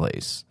first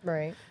place.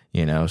 Right.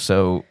 You know,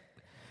 so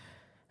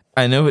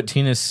I know what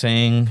Tina's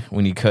saying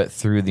when you cut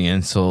through the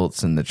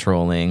insults and the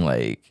trolling,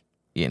 like,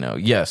 you know,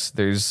 yes,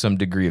 there's some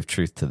degree of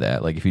truth to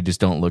that. Like if you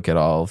just don't look at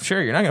all,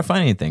 sure, you're not going to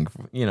find anything,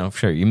 you know,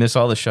 sure, you miss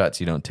all the shots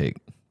you don't take.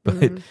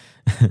 But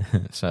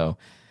so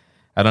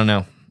I don't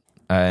know.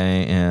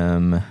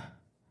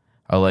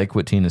 I like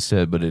what Tina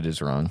said, but it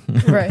is wrong.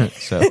 Right.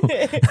 So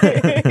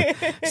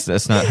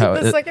that's not how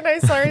The it. second I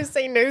saw her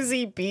say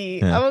nosy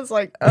bee, I was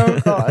like, oh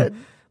God.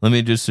 Let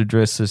me just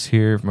address this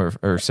here for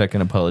our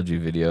second apology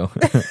video.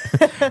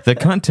 The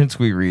contents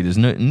we read is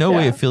no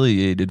way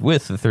affiliated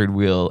with the Third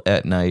Wheel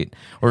at Night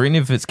or any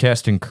of its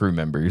cast and crew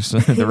members.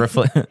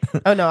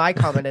 Oh no, I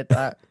commented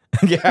that.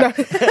 Yeah.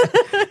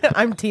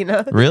 I'm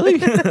Tina. Really?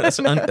 That's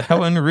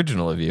how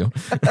unoriginal of you.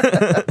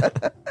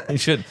 You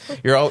should.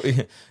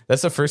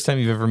 That's the first time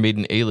you've ever made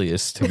an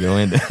alias to go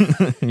in.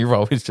 You've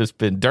always just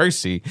been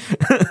Darcy.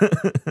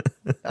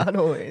 Not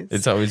always.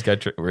 It's always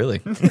got really.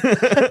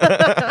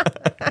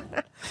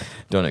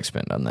 Don't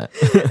expand on that.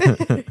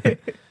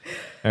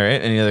 All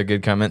right. Any other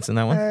good comments in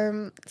that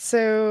one?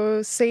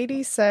 So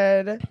Sadie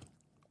said,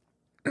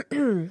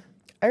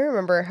 I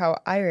remember how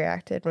I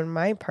reacted when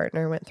my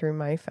partner went through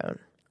my phone.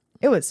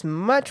 It was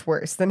much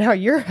worse than how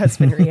your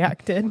husband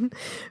reacted.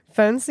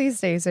 Phones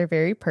these days are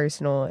very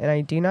personal, and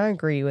I do not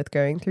agree with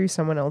going through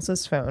someone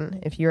else's phone.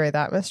 If you are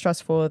that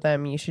mistrustful of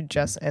them, you should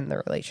just end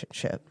the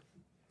relationship.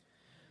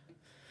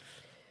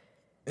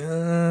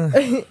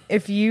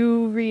 If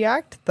you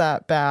react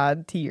that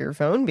bad to your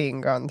phone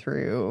being gone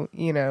through,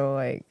 you know,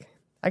 like,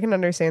 I can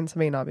understand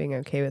somebody not being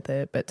okay with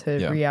it, but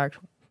to react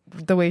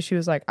the way she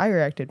was like, I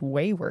reacted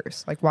way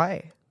worse. Like,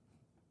 why?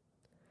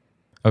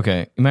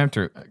 Okay, you might have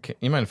to. Okay,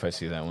 you mind if I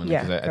see that one?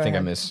 Yeah, Because I think I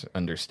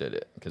misunderstood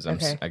it. Because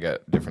I got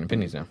different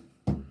opinions now.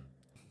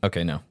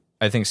 Okay, no,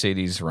 I think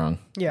Sadie's wrong.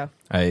 Yeah,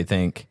 I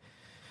think,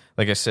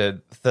 like I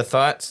said,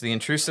 the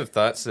intrusive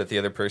thoughts that the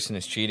other person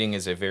is cheating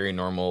is a very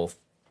normal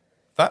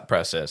thought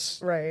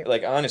process. Right.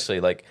 Like honestly,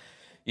 like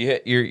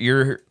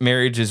your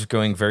marriage is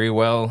going very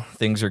well.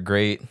 Things are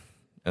great.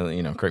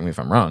 Correct me if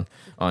I'm wrong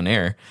on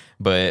air,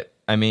 but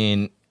I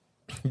mean,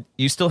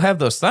 you still have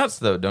those thoughts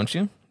though, don't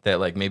you? That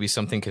like maybe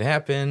something could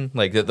happen,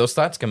 like those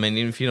thoughts come in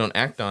even if you don't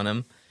act on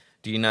them.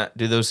 Do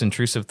those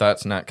intrusive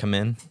thoughts not come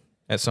in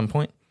at some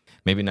point?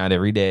 Maybe not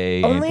every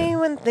day. Only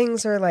when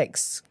things are like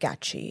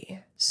sketchy.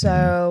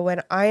 So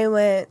when I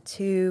went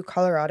to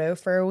Colorado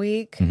for a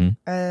week,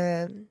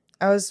 I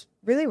was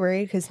really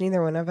worried because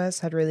neither one of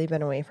us had really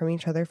been away from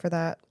each other for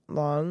that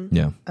long.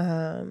 Yeah.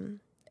 And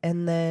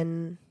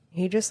then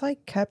he just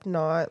like kept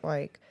not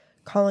like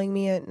calling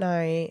me at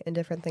night and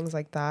different things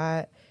like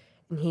that.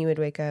 And he would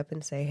wake up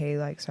and say, hey,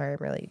 like, sorry, I'm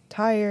really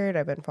tired.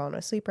 I've been falling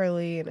asleep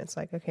early. And it's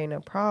like, okay, no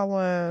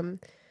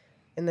problem.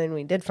 And then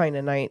we did find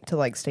a night to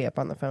like stay up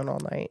on the phone all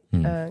night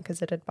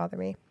because it did bother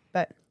me.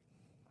 But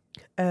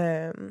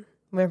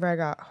whenever I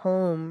got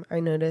home, I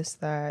noticed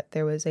that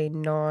there was a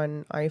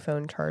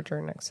non-iPhone charger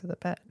next to the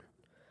bed.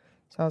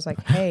 So I was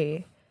like,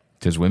 hey.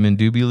 Because women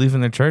do be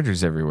leaving their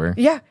chargers everywhere.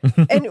 Yeah.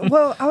 And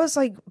well, I was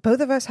like, both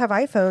of us have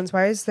iPhones.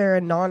 Why is there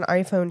a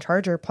non-iPhone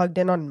charger plugged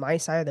in on my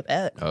side of the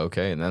bed?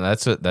 Okay. And then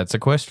that's a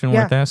question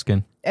worth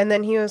asking. And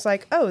then he was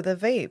like, oh, the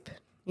vape.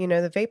 You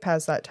know, the vape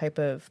has that type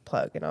of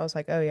plug. And I was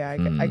like, oh, yeah,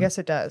 I guess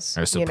it does.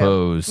 I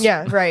suppose. You know?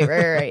 Yeah,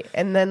 right.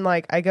 And then,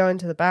 like, I go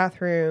into the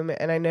bathroom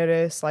and I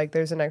notice, like,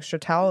 there's an extra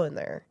towel in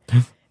there.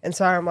 And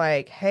so I'm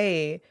like,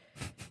 hey,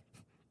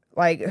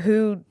 like,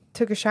 who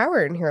took a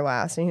shower in here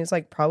last? And he was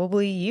like,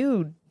 probably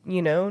you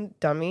know,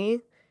 dummy.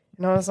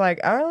 And I was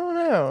like, I don't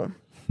know.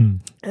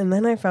 And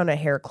then I found a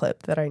hair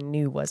clip that I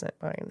knew wasn't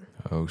mine.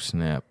 Oh,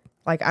 snap.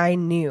 Like, I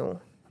knew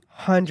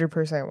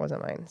 100%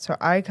 wasn't mine. So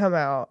I come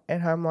out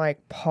and I'm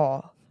like,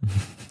 Paul.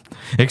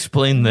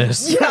 Explain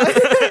this. Yeah.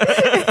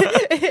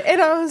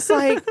 And I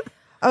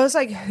was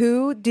like,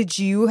 who did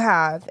you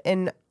have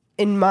in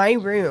my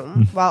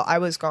room while I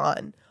was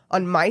gone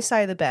on my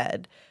side of the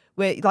bed?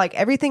 With like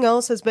everything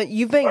else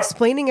you've been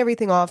explaining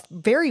everything off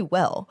very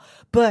well,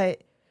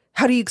 but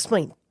how do you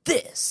explain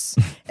this?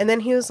 And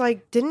then he was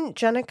like, didn't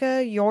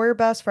Jenica, your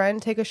best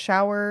friend, take a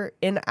shower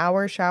in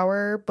our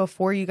shower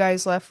before you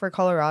guys left for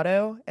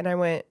Colorado? And I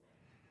went,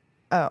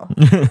 oh,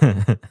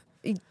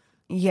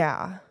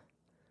 yeah.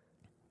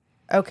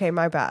 Okay,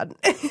 my bad.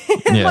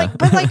 Yeah.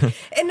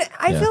 And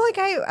I feel like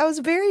I was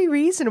very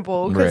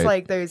reasonable because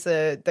like there's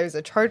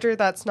a charger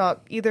that's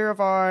not either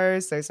of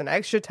ours. There's an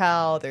extra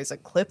towel. There's a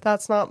clip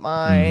that's not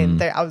mine.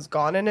 I was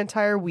gone an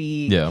entire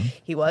week. Yeah.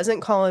 He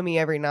wasn't calling me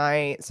every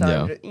night.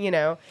 So,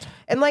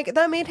 and like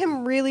that made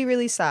him really,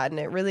 really sad and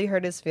it really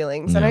hurt his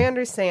feelings. And I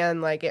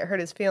understand like it hurt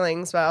his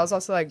feelings, but I was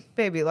also like,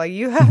 baby, like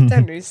you have to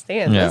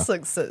understand this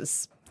looks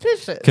suspicious.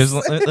 Because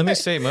let me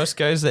say, most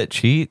guys that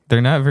cheat,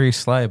 they're not very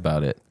sly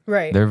about it.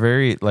 Right. They're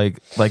very like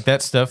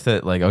that stuff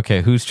that like,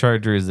 okay, whose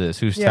charger is this?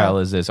 Whose towel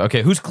is this?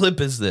 Okay, whose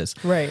clip is this?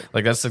 Right.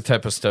 Like that's the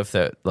type of stuff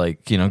that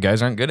like,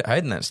 guys aren't good at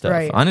hiding that stuff.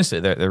 Right. Honestly,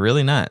 they're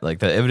really not. Like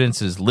the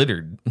evidence is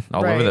littered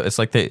all over it's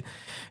like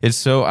it's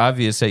so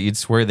obvious that you'd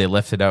swear they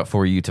left it out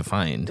for you to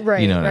find.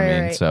 Right. You know what I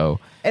mean? Right. So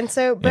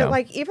but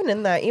like even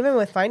in that, even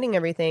with finding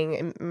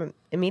everything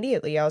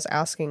immediately, I was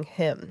asking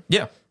him.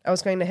 Yeah. I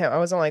was going to him. I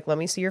wasn't like, let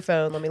me see your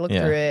phone. Let me look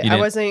through it. I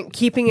wasn't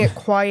keeping it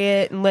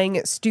quiet and letting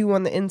it stew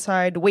on the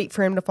inside to wait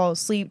for him to fall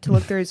asleep to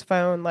look through his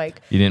phone. Like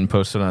you didn't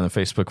post it on the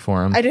Facebook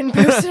forum. I didn't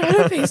post it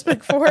on a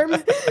Facebook forum.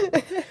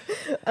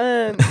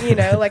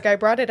 Like I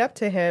brought it up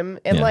to him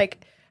and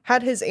like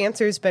had his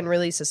answers been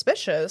really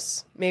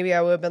suspicious, maybe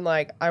I would have been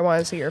like, I want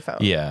to see your phone.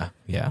 Yeah.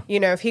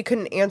 If he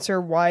couldn't answer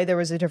why there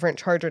was a different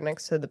charger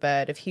next to the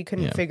bed, if he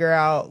couldn't figure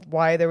out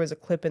why there was a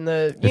clip in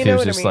the, if he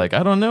was just like,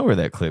 I don't know where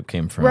that clip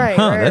came from. Right,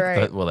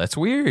 right. Well, that's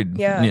weird.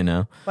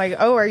 Yeah. Like,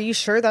 oh, are you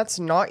sure that's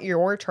not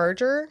your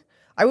charger?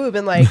 I would have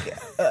been like,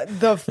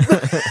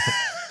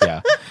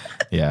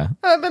 Yeah.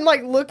 I've been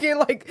like looking,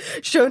 like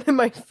showing him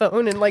my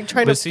phone and like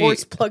trying to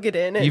force plug it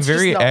in. You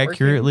very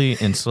accurately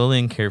and slowly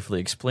and carefully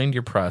explained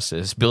your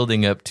process,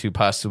 building up to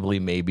possibly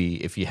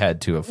maybe if you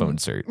had to a phone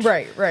search.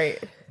 Right.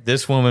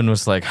 This woman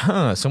was like,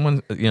 huh,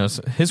 someone,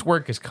 his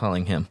work is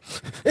calling him.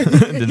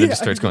 Then it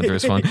just starts going through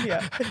his phone.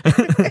 Yeah.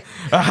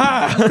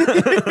 Aha!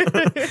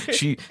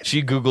 she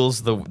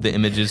Googles the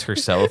images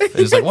herself. And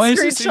is like, why is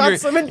this in your...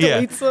 Screenshots them and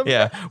deletes them.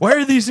 Yeah. Why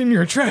are these in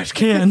your trash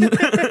can?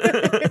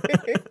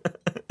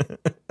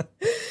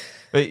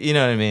 But you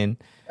know what I mean?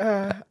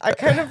 I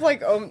kind of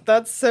like,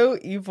 that's so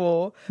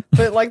evil,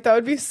 but like that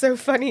would be so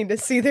funny to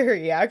see their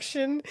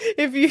reaction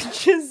if you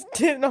just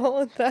did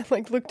all of that,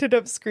 like looked it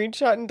up,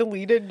 screenshot and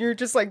deleted, and you're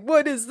just like,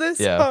 what is this?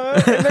 Yeah.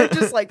 Huh? And they're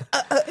just like,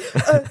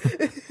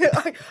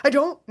 I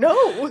don't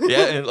know.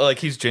 Yeah, and like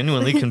he's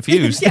genuinely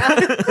confused. Yeah.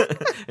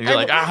 And you're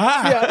like,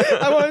 aha! Yeah,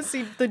 I want to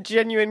see the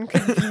genuine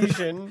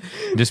confusion.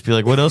 Just be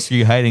like, what else are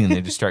you hiding? And they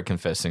just start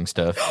confessing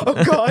stuff.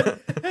 Oh God.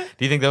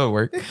 Do you think that would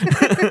work?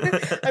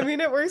 I mean,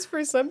 it works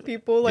for some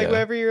people. Like, Yeah.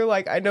 whenever you're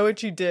like, I know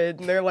what you did,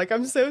 and they're like,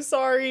 I'm so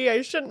sorry,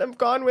 I shouldn't have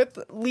gone with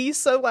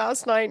Lisa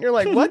last night. And you're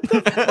like, what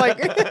the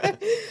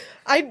like?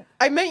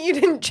 I meant you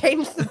didn't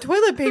change the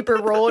toilet paper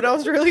roll, and I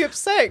was really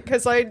upset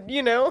because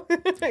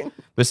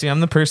But see, I'm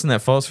the person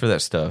that falls for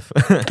that stuff.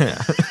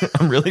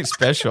 I'm really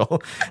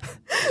special.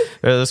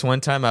 This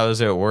one time I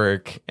was at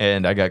work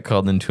and I got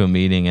called into a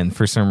meeting, and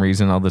for some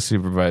reason all the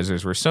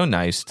supervisors were so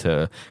nice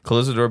to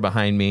close the door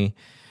behind me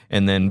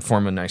and then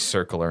form a nice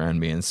circle around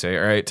me and say,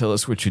 all right, tell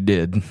us what you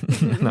did.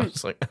 And I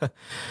was like,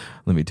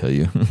 let me tell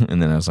you.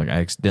 And then I was like, I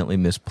accidentally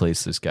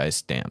misplaced this guy's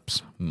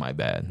stamps. My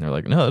bad. And they're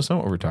like, no, that's not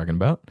what we're talking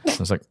about. I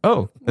was like,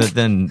 oh,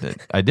 then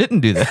I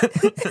didn't do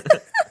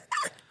that.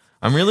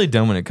 I'm really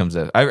dumb when it comes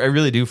to that. I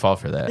really do fall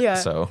for that. Yeah.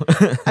 So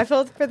I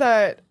felt for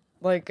that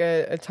like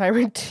a time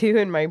or two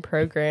in my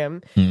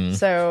program.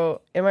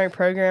 So in my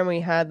program, we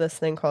had this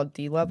thing called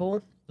D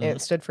level. And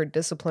it stood for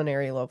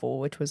disciplinary level,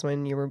 which was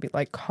when you were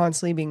like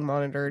constantly being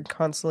monitored,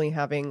 constantly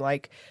having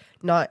like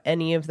not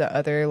any of the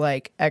other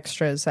like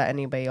extras that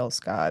anybody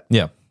else got.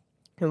 yeah.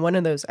 And one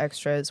of those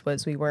extras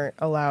was we weren't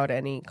allowed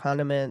any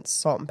condiments,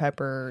 salt and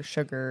pepper,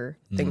 sugar,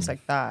 things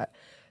like that.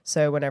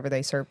 So whenever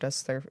they served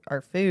us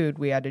our food,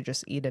 we had to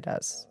just eat it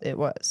as it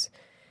was.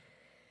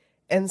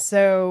 And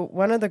so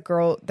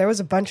there was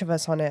a bunch of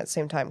us on it at the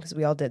same time because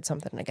we all did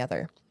something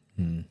together.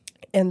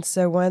 And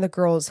so one of the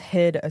girls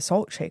hid a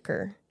salt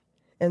shaker.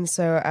 And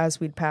so as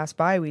we'd pass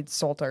by, we'd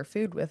salt our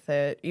food with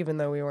it, even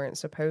though we weren't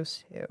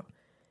supposed to.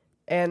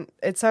 And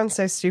it sounds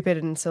so stupid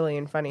and silly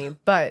and funny,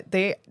 but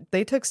they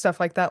took stuff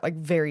like that like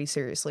very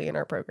seriously in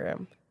our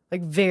program.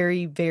 Like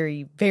very,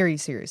 very, very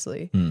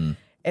seriously.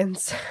 And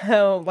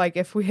so like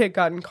if we had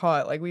gotten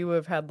caught, like we would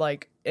have had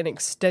like an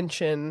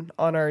extension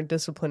on our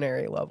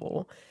disciplinary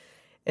level.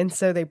 And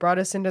so they brought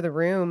us into the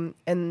room,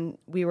 and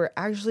we were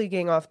actually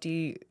getting off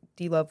D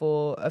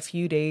level a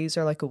few days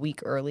or like a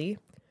week early.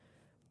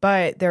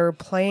 But they were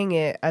playing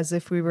it as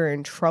if we were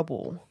in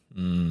trouble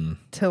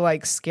to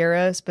like scare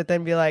us, but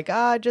then be like,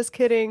 just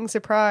kidding,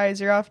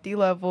 surprise, you're off D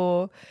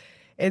level.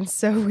 And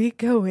so we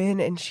go in,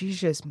 and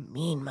she's just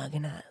mean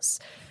mugging us.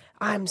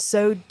 I'm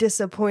so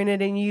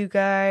disappointed in you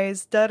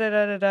guys. Da da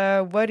da da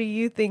da. What do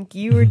you think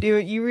you were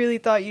doing? You really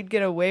thought you'd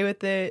get away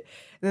with it?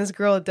 And this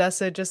girl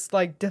Odessa just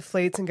like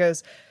deflates and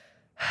goes,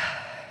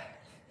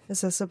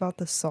 "Is this about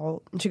the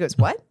salt?" And she goes,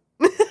 "What?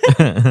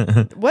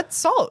 What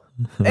salt?"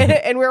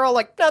 And we're all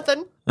like,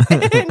 "Nothing."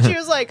 And she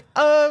was like,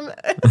 And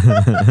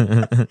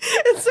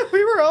so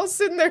we were all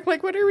sitting there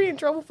like, what are we in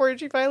trouble for? And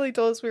she finally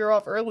told us we were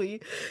off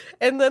early.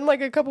 And then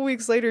like a couple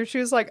weeks later, she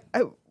was like,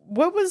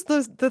 what was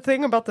the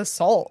thing about the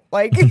salt?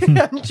 Like,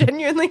 I'm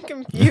genuinely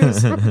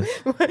confused.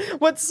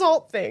 What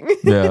salt thing?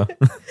 Yeah.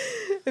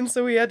 And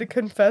so we had to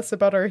confess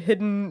about our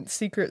hidden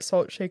secret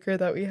salt shaker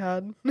that we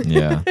had.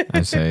 Yeah.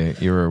 I say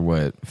you were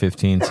what,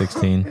 15,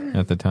 16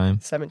 at the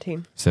time?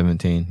 17.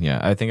 17. Yeah.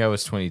 I think I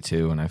was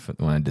 22 when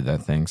I did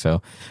that thing.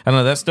 So I don't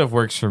know. That stuff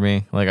works for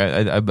me. Like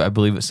I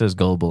believe it says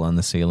gullible on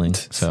the ceiling.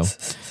 So,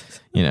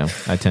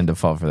 I tend to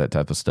fall for that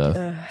type of stuff,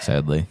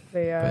 sadly. But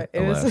yeah,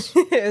 But alas.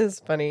 it was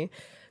funny.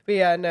 But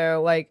yeah,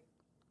 no, like,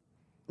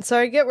 so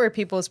I get where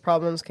people's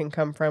problems can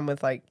come from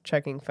with like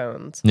checking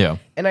phones. Yeah.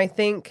 And I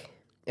think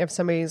if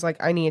somebody's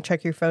like, I need to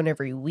check your phone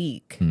every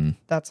week,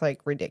 that's like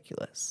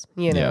ridiculous.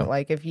 Yeah.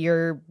 Like if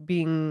you're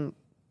being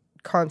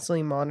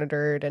constantly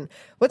monitored, and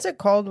what's it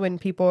called when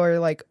people are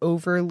like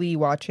overly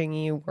watching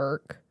you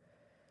work?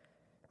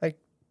 Like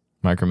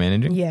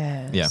Micromanaging?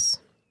 yes. Yeah.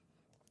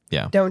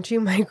 Yeah. Don't you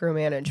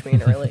micromanage me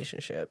in a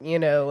relationship?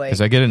 Like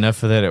Because I get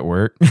enough of that at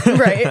work.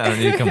 Right. I don't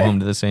need to come home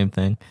to the same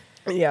thing.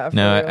 yeah. for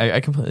No, real. I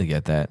completely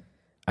get that.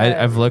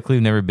 I've luckily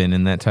never been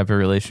in that type of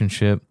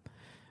relationship.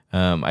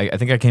 I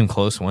think I came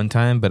close one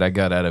time, but I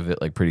got out of it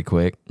like pretty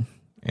quick.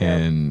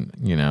 And,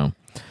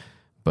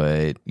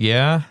 but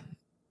yeah,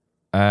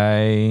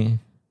 I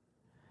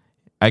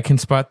can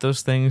spot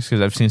those things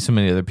because I've seen so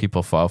many other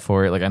people fall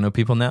for it. Like I know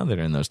people now that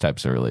are in those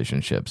types of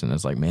relationships, and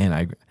it's like, man,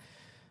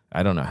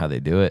 I don't know how they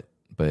do it,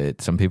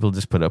 but some people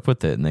just put up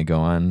with it and they go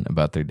on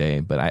about their day.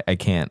 But I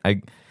can't.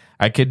 I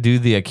I could do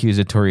the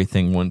accusatory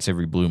thing once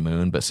every blue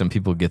moon, but some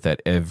people get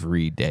that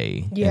every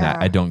day. Yeah.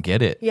 And I don't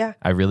get it. Yeah.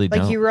 I really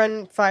don't. Like you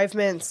run 5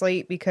 minutes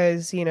late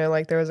because, you know,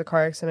 like there was a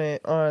car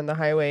accident on the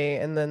highway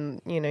and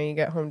then, you know, you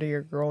get home to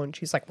your girl and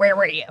she's like, where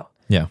were you?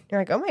 Yeah. You're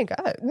like, oh my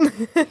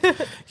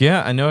God.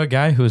 Yeah. I know a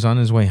guy who was on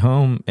his way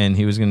home and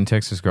he was going to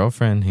text his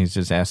girlfriend. He's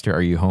just asked her,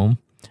 are you home?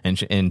 And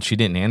she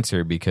didn't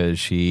answer because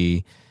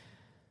she...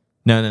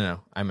 No.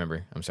 I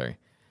remember. I'm sorry.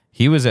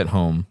 He was at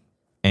home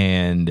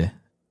and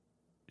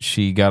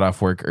she got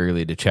off work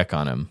early to check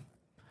on him.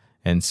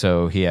 And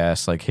so he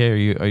asked, like,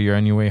 hey, are you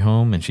on your way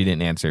home? And she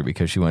didn't answer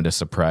because she wanted to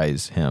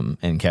surprise him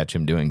and catch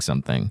him doing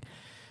something.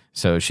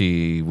 So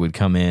she would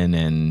come in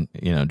and,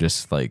 you know,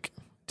 just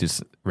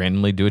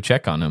randomly do a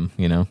check on him,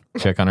 you know,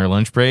 check on her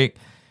lunch break,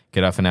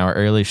 get off an hour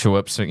early, show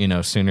up, you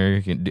know,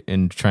 sooner,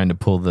 and trying to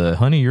pull the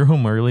honey, you're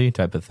home early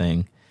type of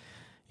thing,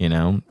 you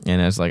know?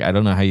 And I was like, I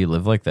don't know how you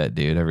live like that,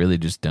 dude. I really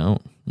just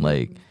don't.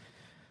 Like,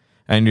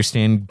 I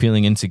understand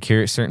feeling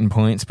insecure at certain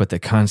points, but the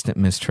constant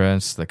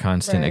mistrust, the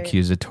constant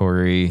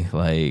accusatory,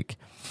 like,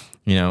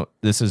 you know,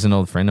 this is an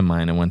old friend of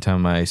mine. And one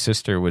time my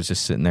sister was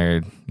just sitting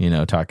there, you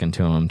know, talking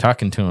to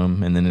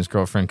him. And then his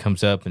girlfriend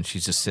comes up and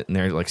she's just sitting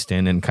there, like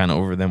standing kind of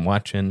over them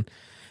watching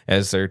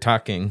as they're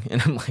talking.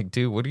 And I'm like,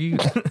 dude, what are you?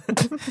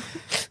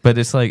 But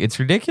it's like, it's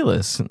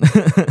ridiculous,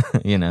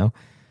 you know,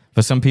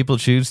 but some people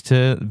choose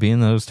to be in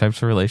those types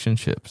of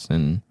relationships.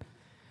 And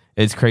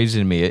it's crazy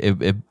to me.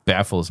 It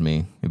baffles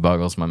me. It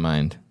boggles my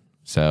mind.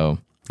 So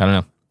I don't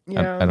know.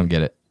 Yeah. I don't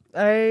get it.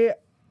 I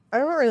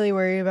don't really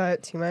worry about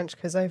it too much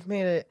because I've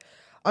made it.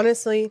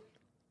 Honestly,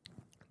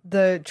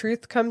 the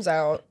truth comes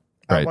out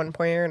at one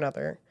point or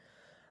another.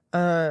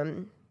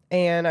 And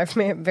I've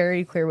made it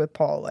very clear with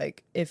Paul,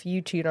 like, if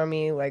you cheat on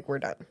me, like, we're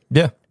done.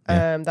 Yeah.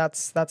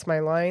 That's my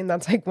line.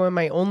 That's like one of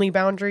my only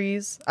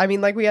boundaries. I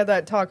mean, like we had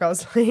that talk. I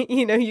was like,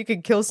 you know, you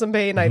could kill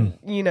somebody and I'd,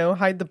 you know,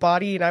 hide the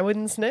body and I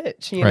wouldn't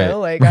snitch, you know,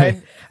 like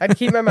I'd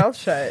keep my mouth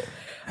shut.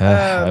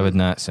 I would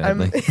not,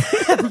 sadly.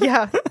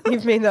 Yeah,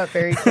 you've made that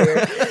very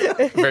clear.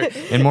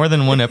 In more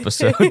than one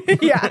episode.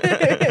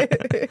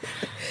 Yeah.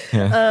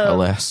 Yeah,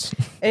 alas.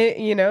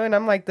 You know, and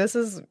I'm like, this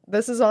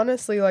is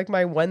honestly like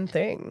my one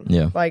thing.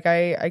 Yeah. Like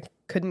I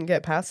couldn't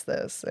get past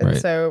this. And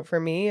so for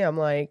me, I'm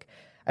like,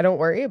 I don't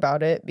worry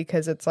about it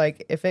because it's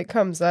like, if it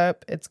comes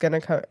up, it's going to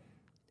come.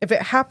 If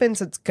it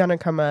happens, it's going to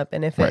come up.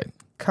 And if it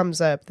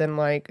comes up, then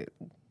like,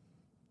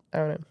 I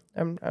don't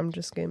know. I'm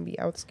just going to be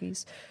out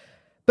skis.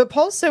 But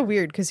Paul's so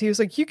weird because he was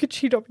like, you could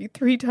cheat on me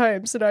 3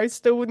 times and I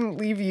still wouldn't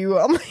leave you.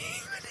 I'm like,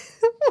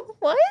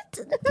 what?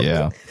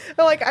 Yeah.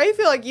 Like, I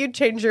feel like you'd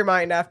change your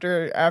mind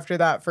after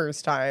that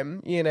first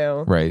time, you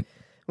know? Right.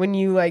 When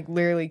you like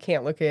literally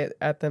can't look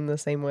at them the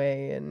same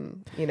way,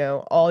 and you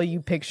know, all you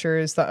picture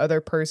is the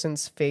other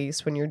person's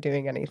face when you're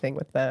doing anything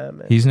with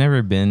them. He's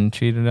never been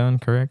cheated on,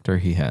 correct? Or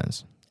he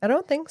has? I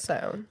don't think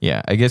so.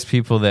 Yeah, I guess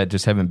people that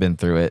just haven't been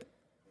through it,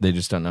 they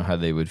just don't know how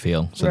they would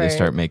feel. So they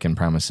start making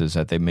promises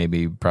that they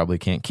probably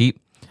can't keep.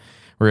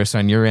 Whereas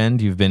on your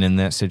end, you've been in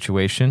that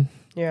situation.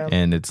 Yeah.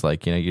 And it's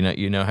like,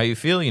 you know how you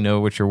feel, you know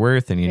what you're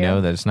worth, and you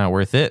know that it's not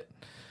worth it.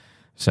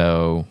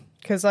 So,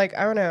 because like,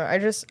 I don't know,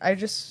 I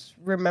just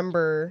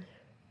remember,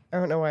 I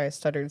don't know why I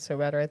stuttered so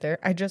bad right there.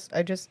 I just,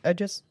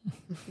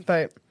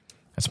 but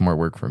that's more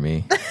work for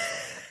me.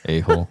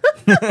 A-hole.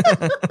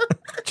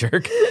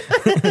 Jerk.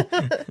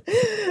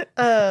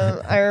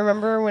 I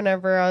remember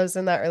whenever I was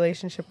in that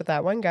relationship with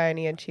that one guy and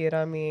he had cheated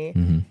on me.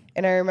 Mm-hmm.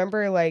 And I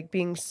remember like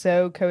being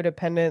so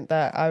codependent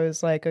that I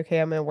was like, okay,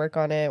 I'm going to work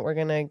on it. We're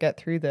going to get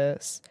through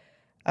this.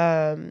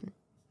 And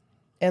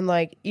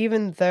like,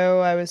 even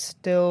though I was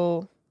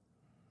still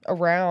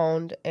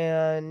around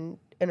and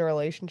in a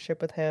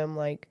relationship with him,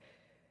 like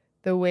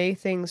the way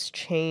things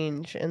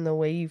change and the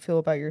way you feel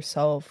about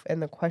yourself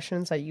and the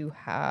questions that you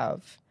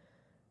have,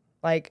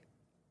 like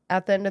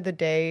at the end of the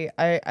day,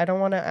 I don't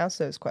want to ask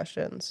those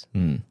questions.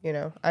 You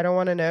know, I don't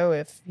want to know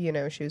if, you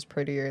know, she was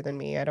prettier than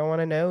me. I don't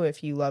want to know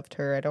if you loved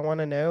her. I don't want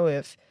to know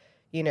if,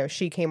 you know,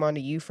 she came on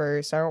to you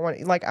first. I don't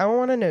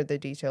want to know the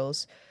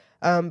details.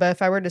 But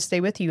if I were to stay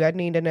with you, I'd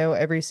need to know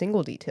every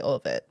single detail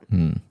of it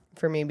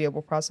for me to be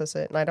able to process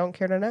it. And I don't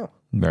care to know.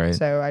 Right.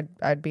 So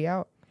I'd be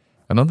out.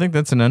 I don't think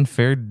that's an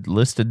unfair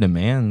list of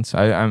demands.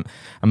 I'm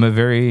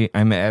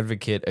an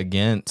advocate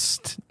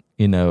against,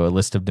 you know, a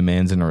list of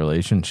demands in a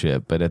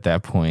relationship. But at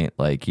that point,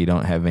 like, you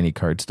don't have any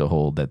cards to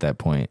hold at that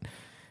point.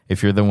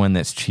 If you're the one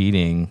that's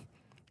cheating,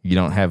 you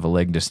don't have a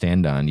leg to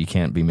stand on. You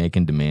can't be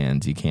making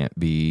demands. You can't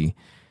be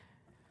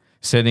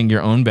setting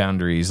your own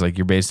boundaries. Like,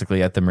 you're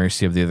basically at the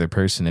mercy of the other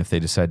person if they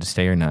decide to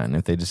stay or not. And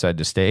if they decide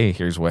to stay,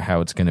 here's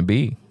how it's going to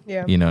be.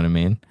 Yeah. You know what I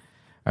mean?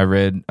 I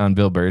read on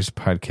Bill Burr's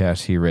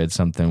podcast, he read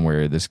something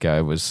where this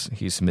guy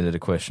he submitted a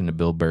question to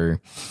Bill Burr.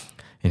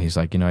 And he's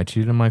like, you know, I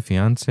cheated on my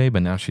fiance,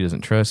 but now she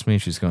doesn't trust me.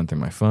 She's going through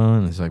my phone.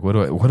 And he's like, what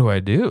do I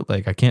do?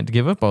 Like, I can't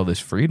give up all this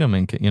freedom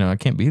and, you know, I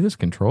can't be this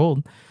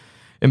controlled.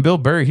 And Bill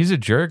Burr, he's a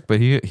jerk, but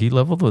he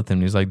leveled with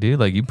him. He's like, dude,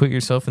 like you put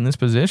yourself in this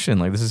position.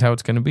 Like this is how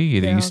it's going to be.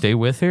 Either you stay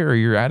with her or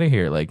you're out of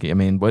here. Like, I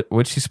mean,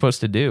 what's she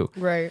supposed to do?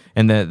 Right.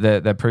 And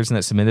that person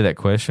that submitted that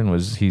question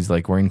he's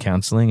like, we're in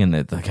counseling and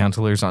the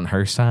counselor's on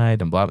her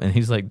side and blah. And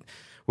he's like,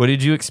 what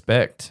did you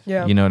expect?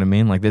 Yeah. You know what I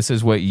mean? Like this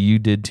is what you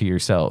did to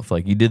yourself.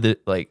 Like you did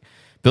it. Like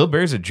Bill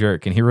Burr's a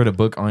jerk and he wrote a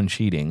book on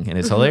cheating and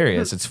it's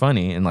hilarious. It's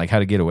funny and like how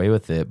to get away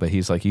with it. But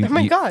he's like, oh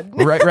my God.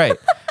 Right.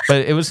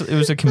 But it was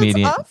a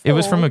comedian. That's awful. It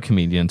was from a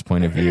comedian's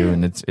point of view,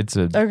 and it's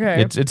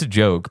a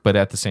joke. But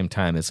at the same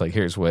time, it's like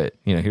here's what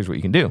you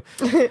can do.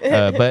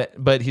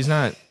 But he's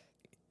not.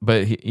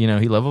 But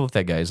he leveled with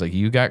that guy. He's like,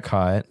 you got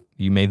caught.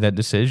 You made that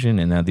decision,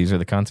 and now these are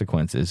the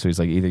consequences. So he's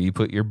like, either you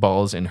put your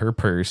balls in her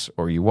purse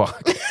or you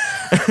walk.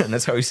 And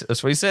that's what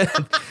he said.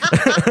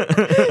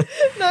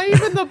 Not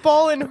even the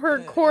ball in her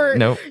court.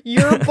 Nope.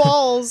 Your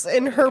balls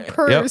in her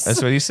purse. Yep,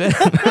 that's what he said.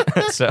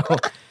 So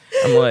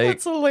I'm like,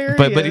 that's hilarious.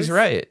 But he's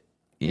right.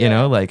 You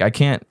know, like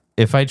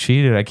if I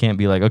cheated, I can't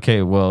be like,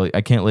 okay, well, I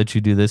can't let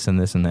you do this and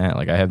this and that.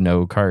 Like I have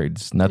no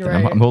cards, nothing.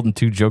 Right. I'm holding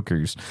 2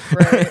 jokers,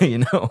 right. you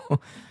know?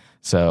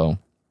 So,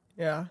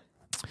 yeah.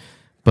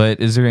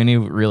 But is there any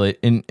really,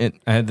 I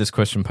had this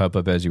question pop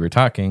up as you were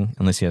talking,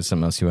 unless you had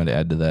something else you want to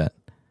add to that,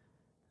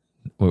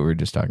 what we were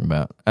just talking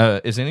about.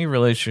 Is any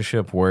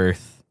relationship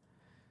worth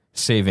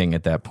saving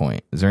at that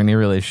point? Is there any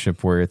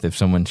relationship worth, if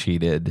someone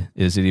cheated,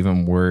 is it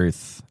even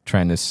worth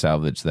trying to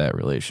salvage that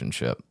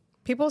relationship?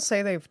 People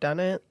say they've done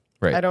it.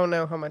 Right. I don't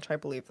know how much I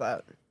believe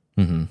that.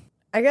 Mm-hmm.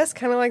 I guess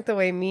kind of like the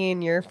way me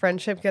and your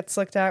friendship gets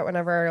looked at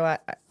whenever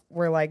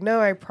we're like, no,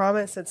 I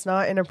promise it's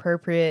not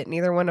inappropriate.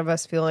 Neither one of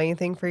us feel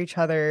anything for each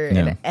other. No.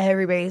 And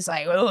everybody's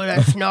like, oh,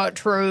 that's not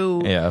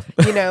true. Yeah.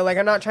 You know, like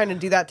I'm not trying to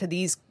do that to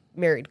these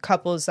married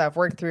couples that have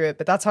worked through it,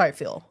 but that's how I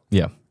feel.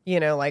 Yeah. You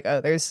know, like,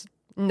 oh, there's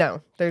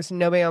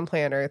nobody on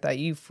planet Earth that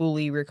you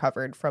fully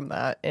recovered from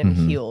that and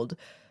healed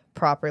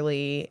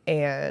properly.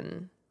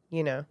 And,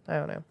 you know, I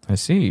don't know. I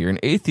see. You're an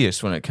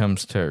atheist when it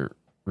comes to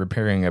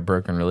repairing a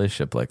broken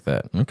relationship like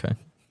that. Okay.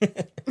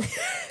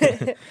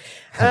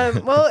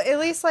 Well, at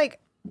least like,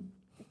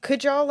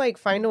 could y'all like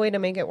find a way to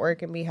make it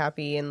work and be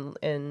happy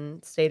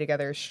and stay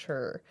together?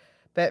 Sure.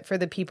 But for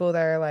the people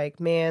that are like,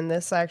 man,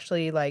 this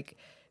actually like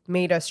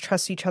made us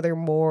trust each other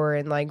more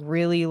and like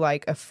really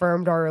like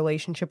affirmed our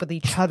relationship with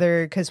each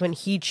other, because when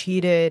he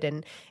cheated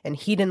and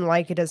he didn't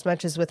like it as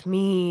much as with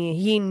me,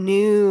 he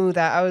knew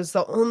that I was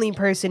the only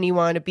person he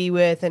wanted to be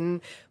with. And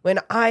when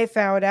I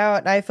found out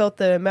and I felt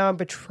the amount of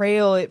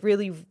betrayal, it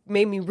really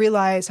made me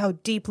realize how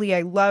deeply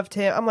I loved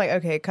him. I'm like,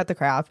 okay, cut the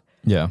crap.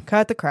 Yeah.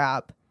 Cut the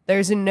crap.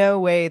 There's no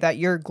way that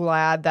you're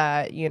glad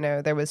that, you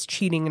know, there was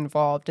cheating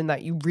involved and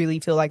that you really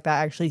feel like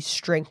that actually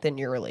strengthened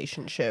your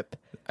relationship.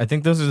 I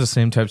think those are the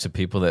same types of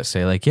people that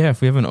say like, yeah,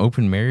 if we have an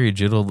open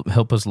marriage, it'll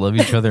help us love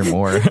each other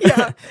more.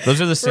 Yeah.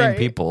 Those are the same Right.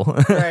 people,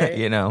 Right.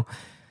 you know?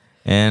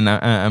 And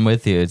I'm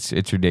with you. It's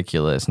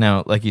ridiculous.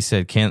 Now, like you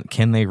said,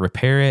 can they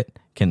repair it?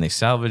 Can they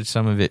salvage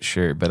some of it?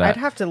 Sure. But I'd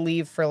have to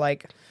leave for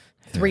like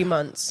 3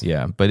 months.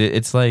 Yeah. But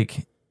it's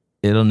like,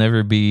 it'll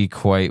never be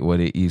quite what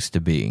it used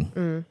to be.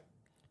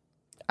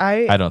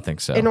 I don't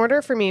think so. In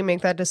order for me to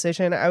make that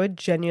decision, I would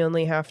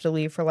genuinely have to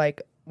leave for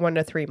like 1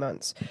 to 3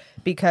 months.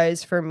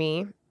 Because for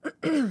me,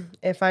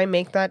 if I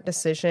make that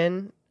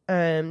decision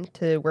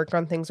to work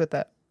on things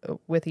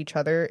with each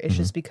other, it's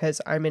just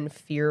because I'm in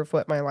fear of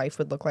what my life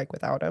would look like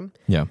without him.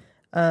 Yeah.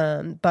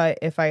 But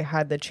if I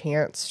had the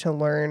chance to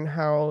learn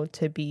how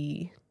to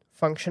be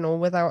functional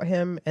without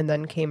him and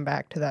then came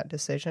back to that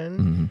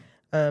decision,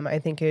 I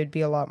think it would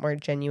be a lot more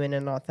genuine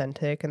and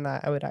authentic, and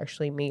that I would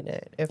actually mean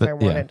it if I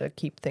wanted to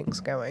keep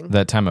things going.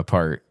 That time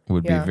apart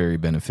would Yeah. be very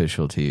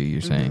beneficial to you, you're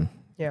saying.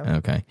 Yeah.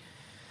 Okay.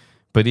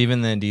 But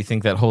even then, do you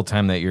think that whole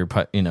time that you're,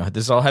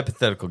 this is all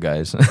hypothetical,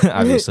 guys.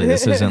 Obviously,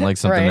 this isn't like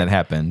something Right. that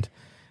happened.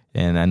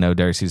 And I know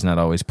Darcy's not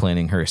always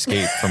planning her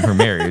escape from her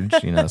marriage.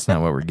 That's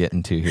not what we're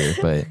getting to here.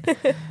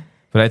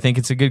 But I think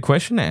it's a good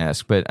question to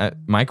ask. But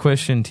my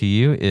question to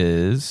you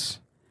is,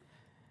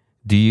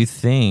 do you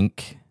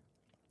think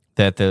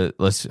that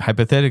let's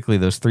hypothetically,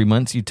 those 3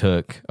 months you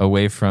took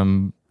away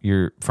from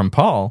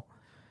Paul,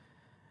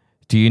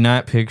 do you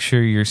not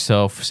picture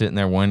yourself sitting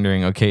there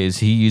wondering, okay, is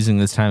he using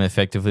this time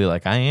effectively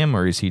like I am,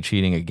 or is he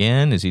cheating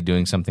again? Is he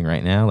doing something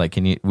right now? Like,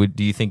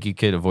 do you think you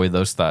could avoid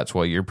those thoughts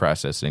while you're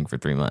processing for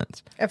 3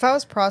 months? If I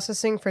was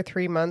processing for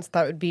 3 months,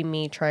 that would be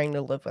me trying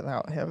to live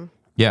without him.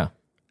 Yeah.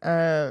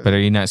 But are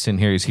you not sitting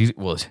here? Is he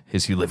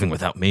living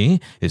without me?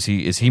 Is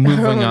he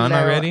moving on No,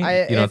 already?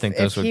 You don't think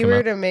those would if come he were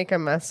up? to make a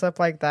mess up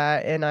like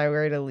that and I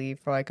were to leave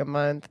for like a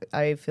month,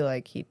 I feel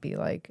like he'd be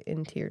like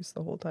in tears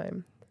the whole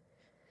time.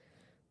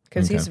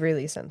 Because Okay. he's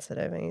really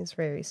sensitive and he's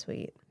very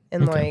sweet.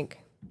 And Okay. like,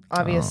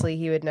 obviously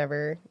he would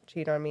never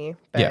cheat on me.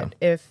 But Yeah.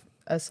 if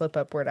a slip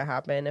up were to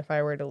happen, if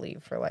I were to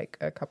leave for like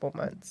a couple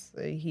months,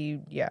 he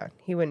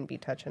wouldn't be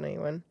touching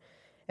anyone.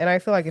 And I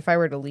feel like if I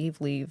were to leave,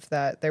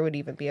 that there would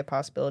even be a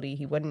possibility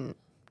he wouldn't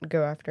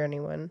go after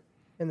anyone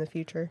in the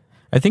future.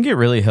 I think it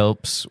really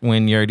helps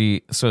when you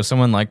already, so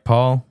someone like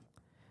Paul,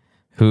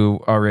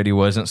 who already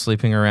wasn't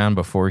sleeping around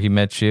before he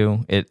met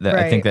you.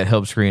 I think that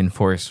helps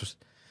reinforce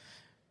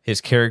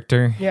his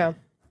character. Yeah.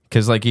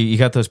 Because like you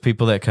got those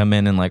people that come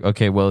in and like,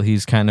 okay, well,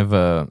 he's kind of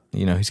a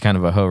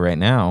hoe right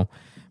now,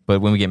 but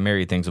when we get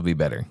married, things will be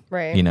better.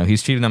 Right.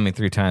 He's cheated on me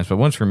 3 times, but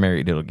once we're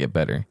married, it'll get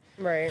better.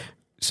 Right.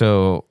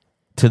 So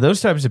to those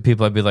types of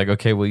people, I'd be like,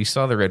 okay, well, you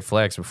saw the red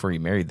flags before you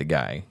married the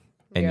guy,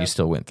 and you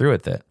still went through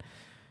with it.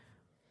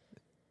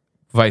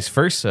 Vice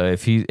versa,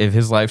 if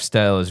his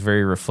lifestyle is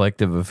very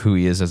reflective of who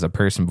he is as a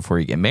person before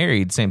you get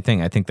married, same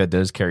thing. I think that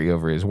does carry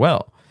over as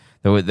well.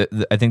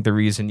 I think the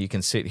reason you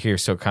can sit here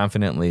so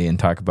confidently and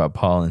talk about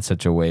Paul in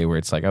such a way where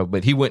it's like, oh,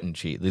 but he wouldn't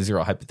cheat. These are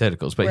all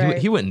hypotheticals, but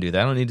he wouldn't do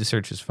that. I don't need to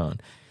search his phone.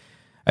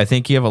 I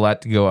think you have a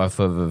lot to go off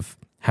of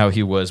how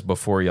he was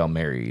before y'all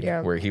married,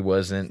 where he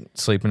wasn't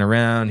sleeping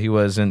around, he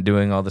wasn't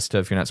doing all the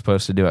stuff you're not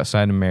supposed to do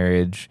outside of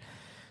marriage.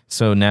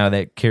 So now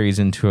that carries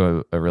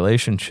into a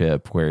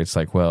relationship where it's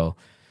like, well,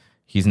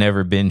 he's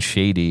never been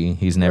shady.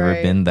 He's never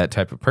been that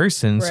type of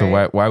person.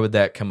 So why would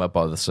that come up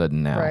all of a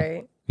sudden now?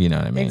 Right. You know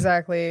what I mean?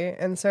 Exactly.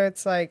 And so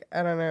it's like,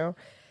 I don't know.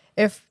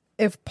 If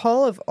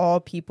Paul of all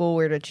people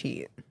were to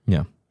cheat,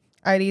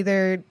 I'd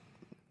either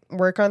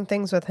work on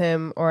things with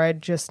him or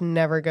I'd just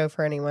never go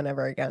for anyone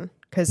ever again.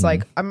 Because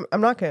like I'm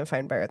not going to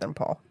find better than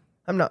Paul.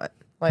 I'm not.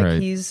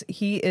 Like he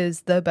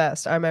is the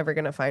best I'm ever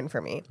going to find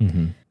for me.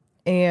 Mm-hmm.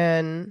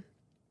 And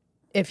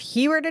if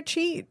he were to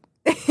cheat,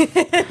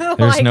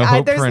 there's no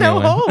hope for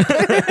anyone.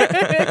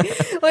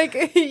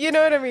 Like, you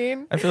know what I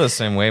mean? I feel the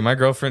same way. My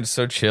girlfriend's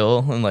so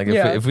chill, and like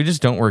if we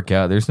just don't work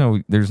out, there's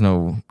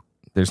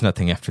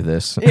nothing after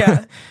this.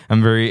 Yeah.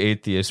 I'm very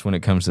atheist when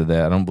it comes to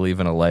that. I don't believe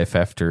in a life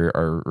after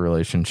our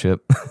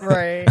relationship.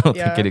 Right. I don't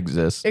think it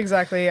exists.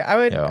 Exactly.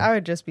 I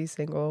would just be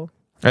single.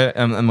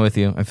 I'm with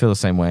you. I feel the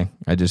same way.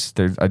 I just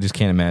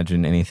can't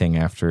imagine anything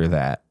after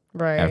that.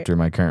 Right. After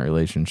my current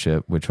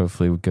relationship, which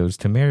hopefully goes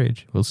to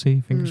marriage. We'll see.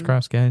 Fingers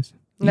crossed, guys.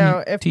 Now,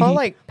 if Paul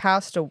like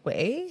passed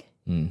away,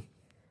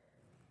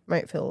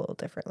 might feel a little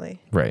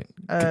differently. Right.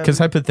 Because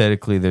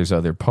hypothetically, there's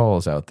other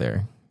Pauls out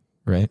there,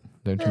 right?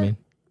 Don't you mean?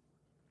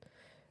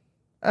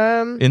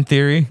 In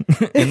theory,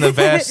 in the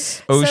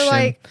vast ocean, so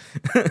like,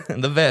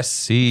 in the vast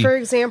sea, for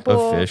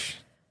example, of fish.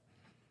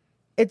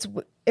 It's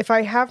if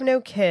I have no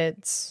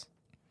kids,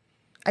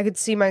 I could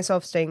see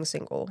myself staying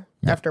single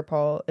after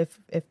Paul. If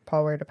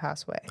Paul were to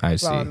pass away, I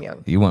see. While I'm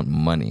young. You want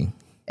money.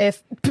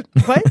 If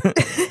what?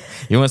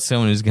 You want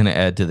someone who's going to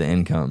add to the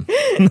income.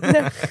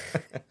 No.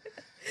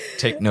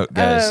 Take note,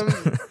 guys.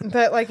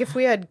 But like, if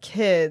we had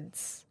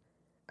kids,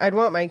 I'd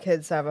want my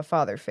kids to have a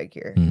father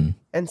figure. Mm-hmm.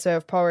 And so,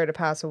 if Paul were to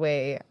pass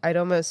away, I'd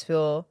almost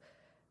feel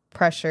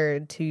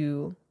pressured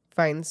to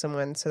find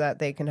someone so that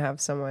they can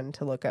have someone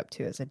to look up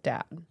to as a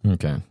dad.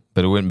 Okay.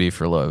 But it wouldn't be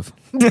for love.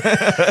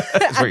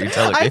 That's what you're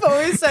telling me. I've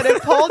always said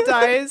if Paul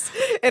dies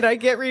and I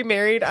get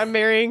remarried, I'm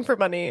marrying for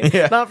money,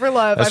 not for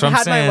love. That's I've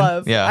had my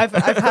love. Yeah. I've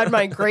had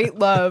my great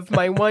love,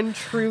 my one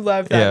true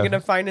love that I'm going to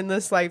find in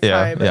this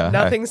lifetime. Yeah.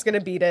 Nothing's going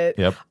to beat it.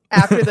 Yep.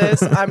 After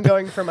this, I'm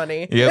going for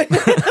money. Yep.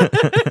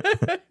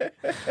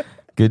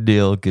 Good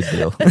deal.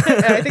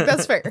 I think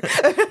that's fair.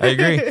 I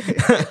agree.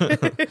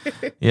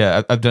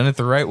 Yeah, I've done it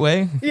the right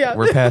way. Yeah.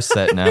 We're past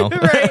that now.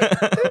 Right.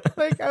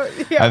 Like,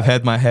 I've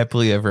had my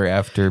happily ever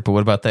after, but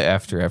what about the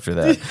after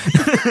that?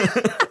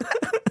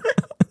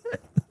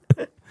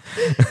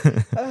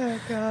 Oh,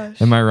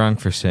 gosh. Am I wrong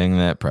for saying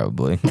that?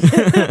 Probably.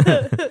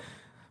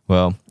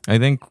 Well, I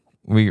think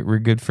we're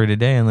good for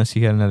today, unless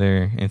you got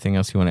anything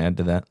else you want to add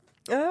to that.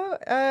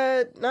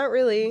 Oh, not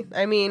really.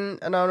 I mean,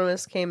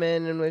 Anonymous came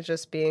in and was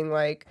just being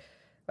like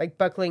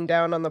buckling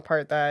down on the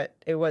part that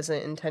it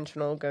wasn't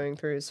intentional going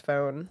through his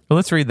phone. Well,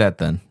 let's read that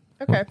then.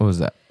 Okay. What was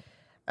that?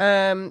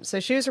 So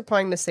she was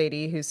replying to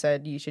Sadie, who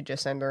said you should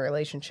just end the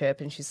relationship,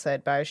 and she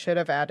said, but I should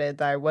have added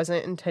that I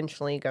wasn't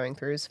intentionally going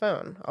through his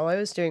phone. All I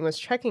was doing was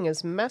checking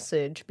his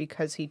message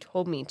because he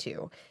told me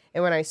to.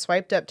 And when I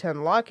swiped up to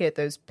unlock it,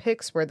 those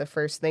pics were the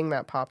first thing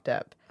that popped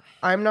up.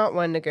 I'm not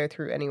one to go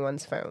through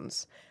anyone's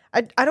phones.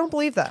 I don't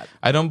believe that.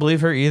 I don't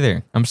believe her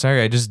either. I'm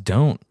sorry, I just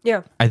don't.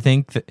 Yeah. I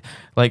think that,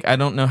 like, I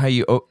don't know how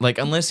you, like,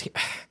 unless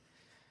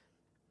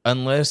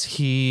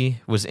he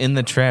was in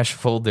the trash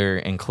folder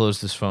and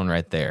closed his phone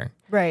right there.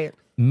 Right.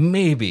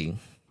 Maybe.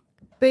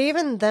 But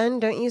even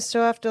then, don't you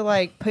still have to,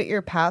 like, put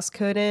your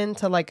passcode in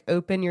to, like,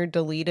 open your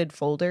deleted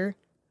folder?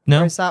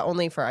 No. Or is that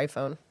only for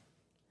iPhone?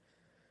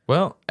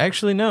 Well,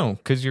 actually, no,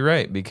 because you're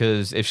right.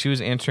 Because if she was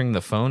answering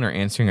the phone or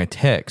answering a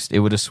text, it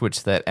would have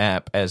switched that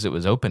app as it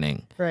was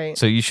opening. Right.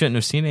 So you shouldn't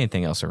have seen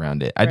anything else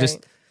around it. I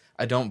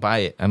don't buy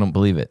it. I don't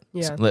believe it.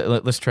 Yeah. So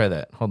let's try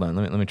that. Hold on.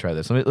 Let me try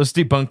this. Let's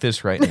debunk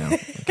this right now.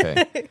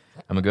 Okay.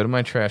 I'm gonna go to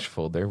my trash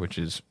folder, which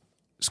is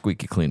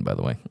squeaky clean, by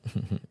the way.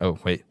 Oh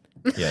wait,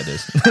 yeah, it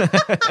is.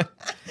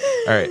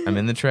 All right, I'm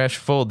in the trash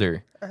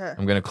folder. Uh-huh.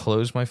 I'm gonna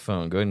close my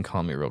phone. Go ahead and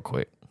call me real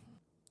quick.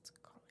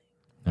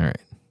 All right.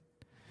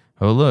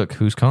 Oh look,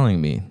 who's calling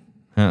me?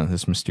 Huh,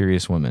 this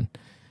mysterious woman.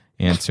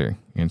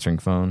 Answering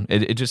phone.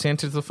 It just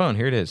answers the phone.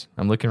 Here it is.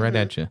 I'm looking right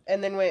at you.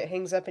 And then when it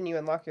hangs up and you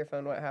unlock your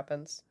phone, what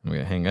happens? I'm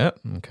gonna hang up.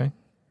 Okay.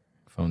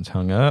 Phone's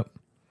hung up.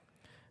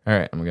 All All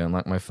right, I'm going to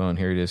unlock my phone.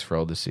 Here it is for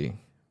all to see.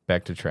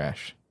 Back to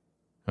trash.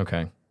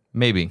 Okay,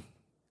 maybe.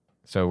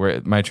 So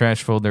my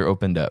trash folder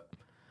opened up.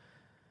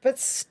 But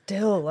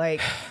still,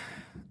 like...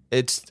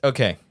 It's,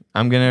 okay,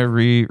 I'm going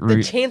to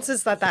the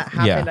chances that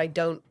happened, Yeah. I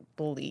don't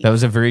believe. That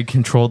was a very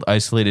controlled,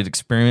 isolated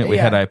experiment. We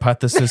had a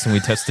hypothesis and we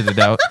tested it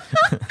out.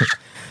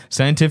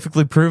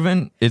 Scientifically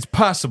proven, it's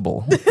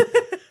possible.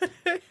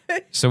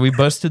 So we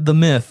busted the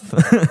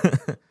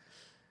myth.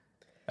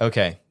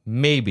 Okay,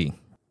 maybe.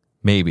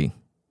 Should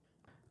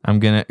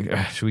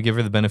we give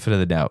her the benefit of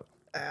the doubt?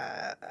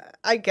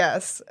 I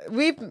guess.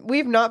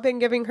 We've not been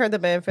giving her the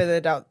benefit of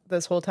the doubt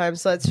this whole time,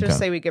 so let's just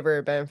say we give her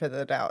a benefit of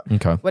the doubt.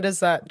 Okay. What does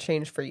that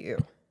change for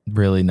you?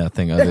 Really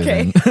nothing other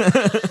than...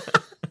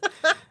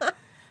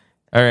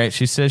 All right,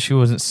 she says she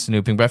wasn't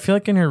snooping, but I feel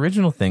like in her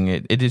original thing,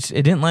 it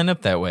didn't line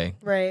up that way.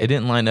 Right. It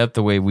didn't line up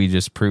the way we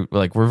just proved.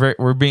 Like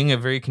we're being a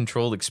very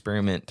controlled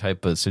experiment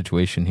type of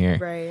situation here.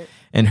 Right.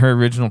 And her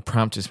original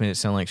prompt just made it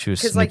sound like she was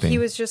snooping. Because like he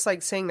was just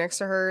like sitting next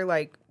to her,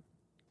 like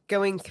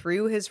going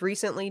through his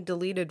recently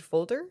deleted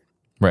folder.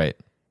 Right.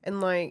 And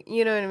like,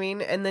 you know what I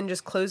mean? And then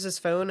just closed his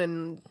phone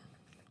and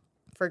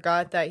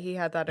forgot that he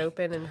had that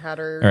open and had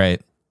her. All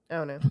right. I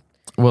don't know.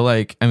 Well,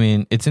 like, I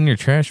mean, it's in your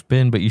trash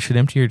bin, but you should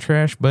empty your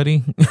trash,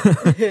 buddy.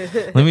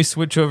 Let me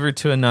switch over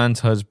to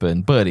Anand's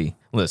husband. Buddy,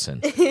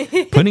 listen.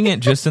 Putting it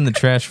just in the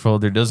trash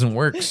folder doesn't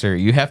work, sir.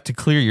 You have to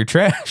clear your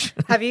trash.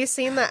 Have you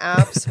seen the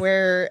apps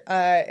where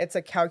it's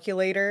a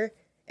calculator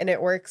and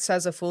it works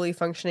as a fully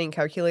functioning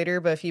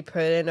calculator, but if you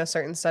put in a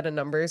certain set of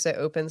numbers, it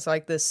opens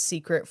like this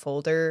secret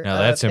folder? Now,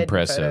 that's hidden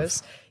impressive.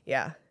 photos?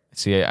 Yeah.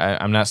 See,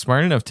 I'm not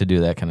smart enough to do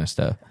that kind of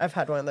stuff. I've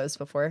had one of those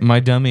before. My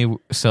dummy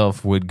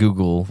self would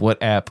Google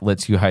what app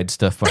lets you hide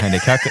stuff behind a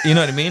calculator. You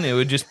know what I mean? It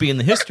would just be in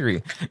the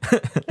history.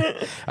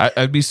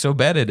 I'd be so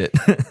bad at it.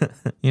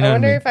 You know I wonder what I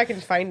mean? if I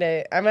can find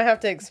it. I'm gonna have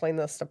to explain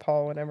this to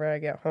Paul whenever I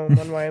get home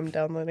on why I'm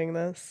downloading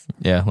this.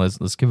 Yeah,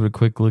 let's give it a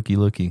quick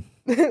looky.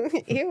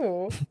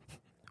 Ew.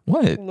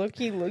 What?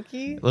 Looky.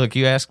 Look,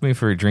 you ask me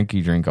for a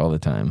drinky drink all the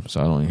time,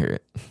 so I don't hear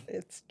it.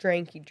 It's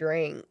dranky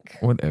drink.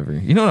 Whatever.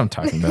 You know what I'm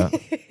talking about.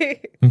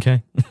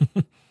 Okay.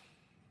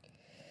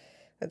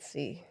 Let's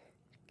see.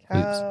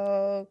 Please.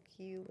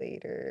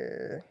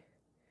 Calculator.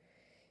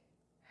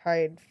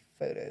 Hide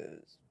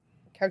photos.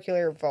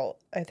 Calculator Vault,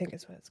 I think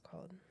is what it's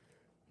called.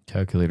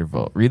 Calculator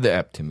Vault. Read the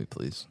app to me,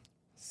 please.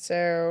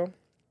 So,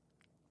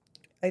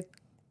 I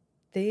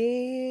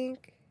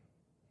think...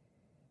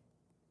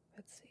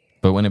 Let's see.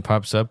 But when it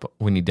pops up,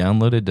 when you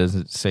download it, does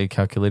it say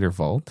Calculator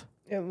Vault?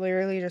 It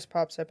literally just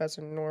pops up as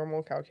a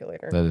normal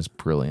calculator. That is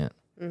brilliant.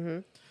 Mm-hmm.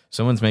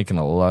 Someone's making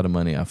a lot of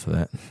money off of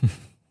that.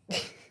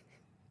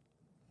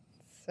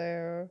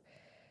 So,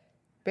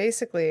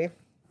 basically,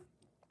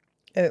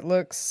 it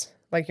looks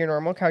like your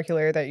normal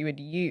calculator that you would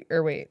use.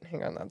 Or wait,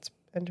 hang on, that's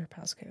enter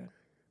passcode.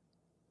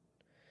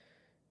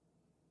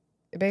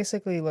 It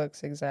basically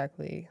looks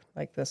exactly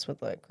like this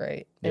would look,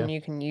 right? Yeah. And you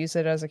can use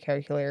it as a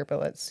calculator, but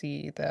let's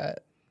see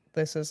that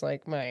this is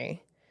like my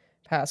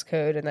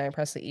passcode, and then I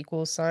press the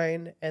equals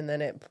sign, and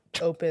then it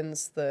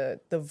opens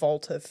the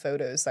vault of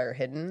photos that are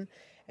hidden,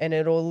 and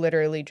it'll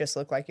literally just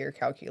look like your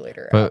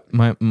calculator app.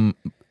 But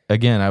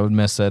again, I would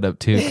mess that up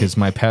too because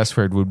my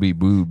password would be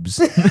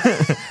boobs.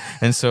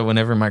 And so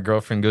whenever my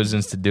girlfriend goes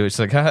in to do it, she's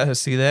like, "Ha,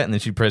 see that?" And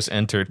then she press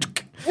enter.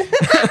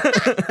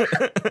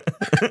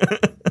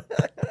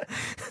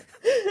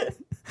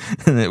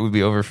 And it would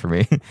be over for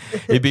me.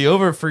 It'd be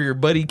over for your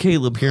buddy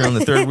Caleb here on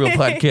the Third Wheel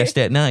Podcast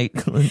at night.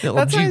 That's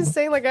what I'm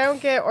saying. Like, I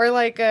don't get, or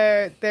like,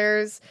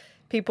 there's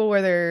people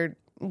where they're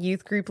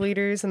youth group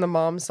leaders and the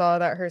mom saw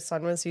that her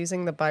son was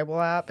using the Bible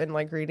app and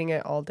like reading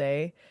it all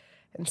day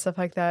and stuff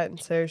like that.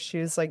 And so she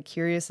was like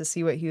curious to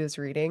see what he was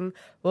reading.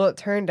 Well, it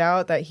turned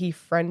out that he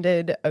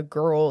friended a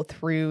girl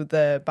through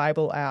the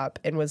Bible app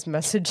and was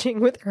messaging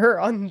with her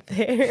on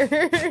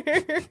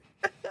there.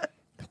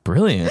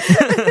 Brilliant.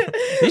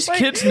 These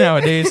kids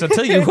nowadays, I'll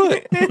tell you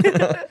what.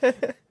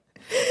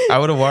 I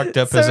would have walked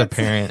up as a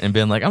parent and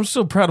been like, I'm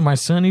so proud of my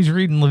son. He's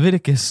reading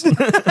Leviticus.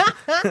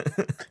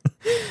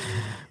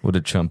 What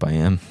a chump I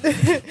am.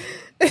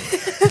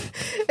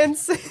 And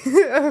so,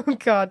 oh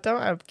God,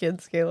 don't have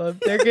kids, Caleb.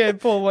 They're going to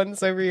pull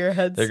ones over your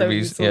head They're so gonna be,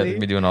 easily. they're gonna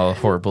be doing all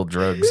horrible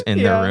drugs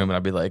in their room. And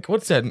I'd be like,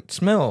 what's that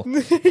smell?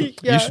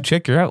 Yeah. You should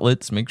check your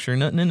outlets. Make sure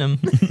nothing in them.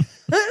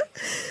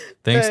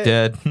 Thanks,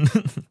 Dad.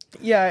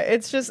 Yeah,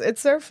 it's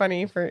so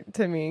funny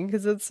to me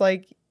because it's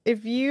like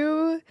if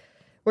you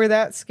were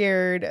that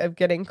scared of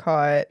getting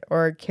caught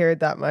or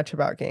cared that much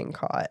about getting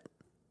caught,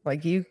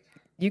 like you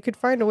could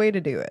find a way to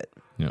do it.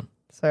 Yeah.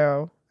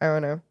 So I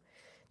don't know.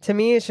 To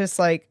me, it's just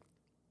like,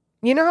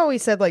 you know how we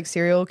said like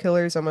serial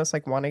killers almost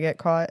like want to get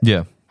caught?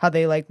 Yeah. How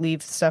they like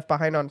leave stuff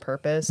behind on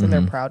purpose and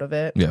they're proud of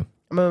it. Yeah.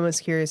 I'm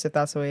almost curious if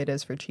that's the way it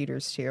is for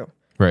cheaters too.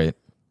 Right.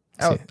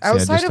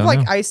 Outside of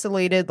like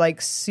isolated,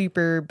 like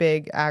super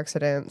big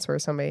accidents where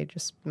somebody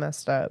just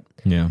messed up.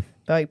 Yeah.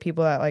 But like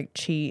people that like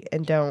cheat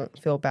and don't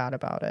feel bad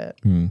about it.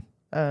 Mm.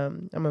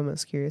 I'm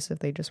almost curious if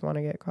they just want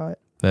to get caught.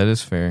 That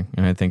is fair.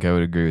 And I think I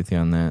would agree with you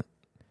on that.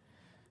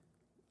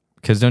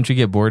 Because don't you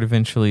get bored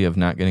eventually of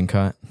not getting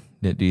caught?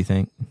 Do you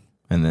think?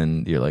 And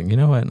then you're like, you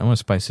know what? I'm going to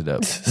spice it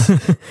up.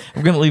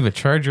 I'm going to leave a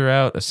charger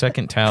out, a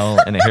second towel,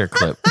 and a hair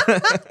clip.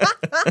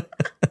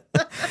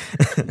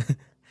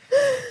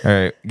 All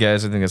right,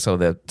 guys, I think that's all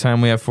the time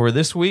we have for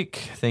this week.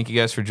 Thank you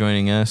guys for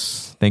joining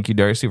us. Thank you,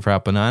 Darcy, for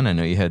hopping on. I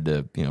know you had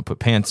to, put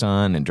pants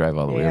on and drive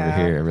all the way over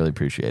here. I really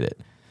appreciate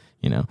it.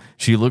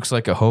 She looks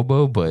like a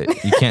hobo, but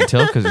you can't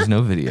tell because there's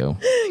no video.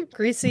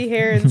 Greasy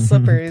hair and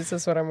slippers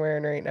is what I'm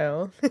wearing right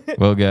now.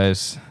 Well,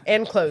 guys.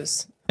 And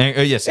clothes.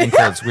 Yes, and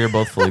clothes. We are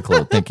both fully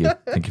clothed. Thank you.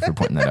 Thank you for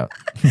pointing that out.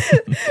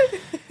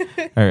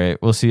 All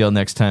right, we'll see y'all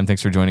next time.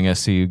 Thanks for joining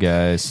us. See you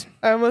guys.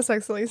 I almost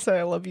accidentally said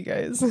I love you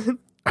guys.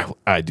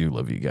 I do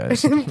love you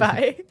guys.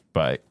 Bye.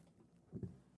 Bye.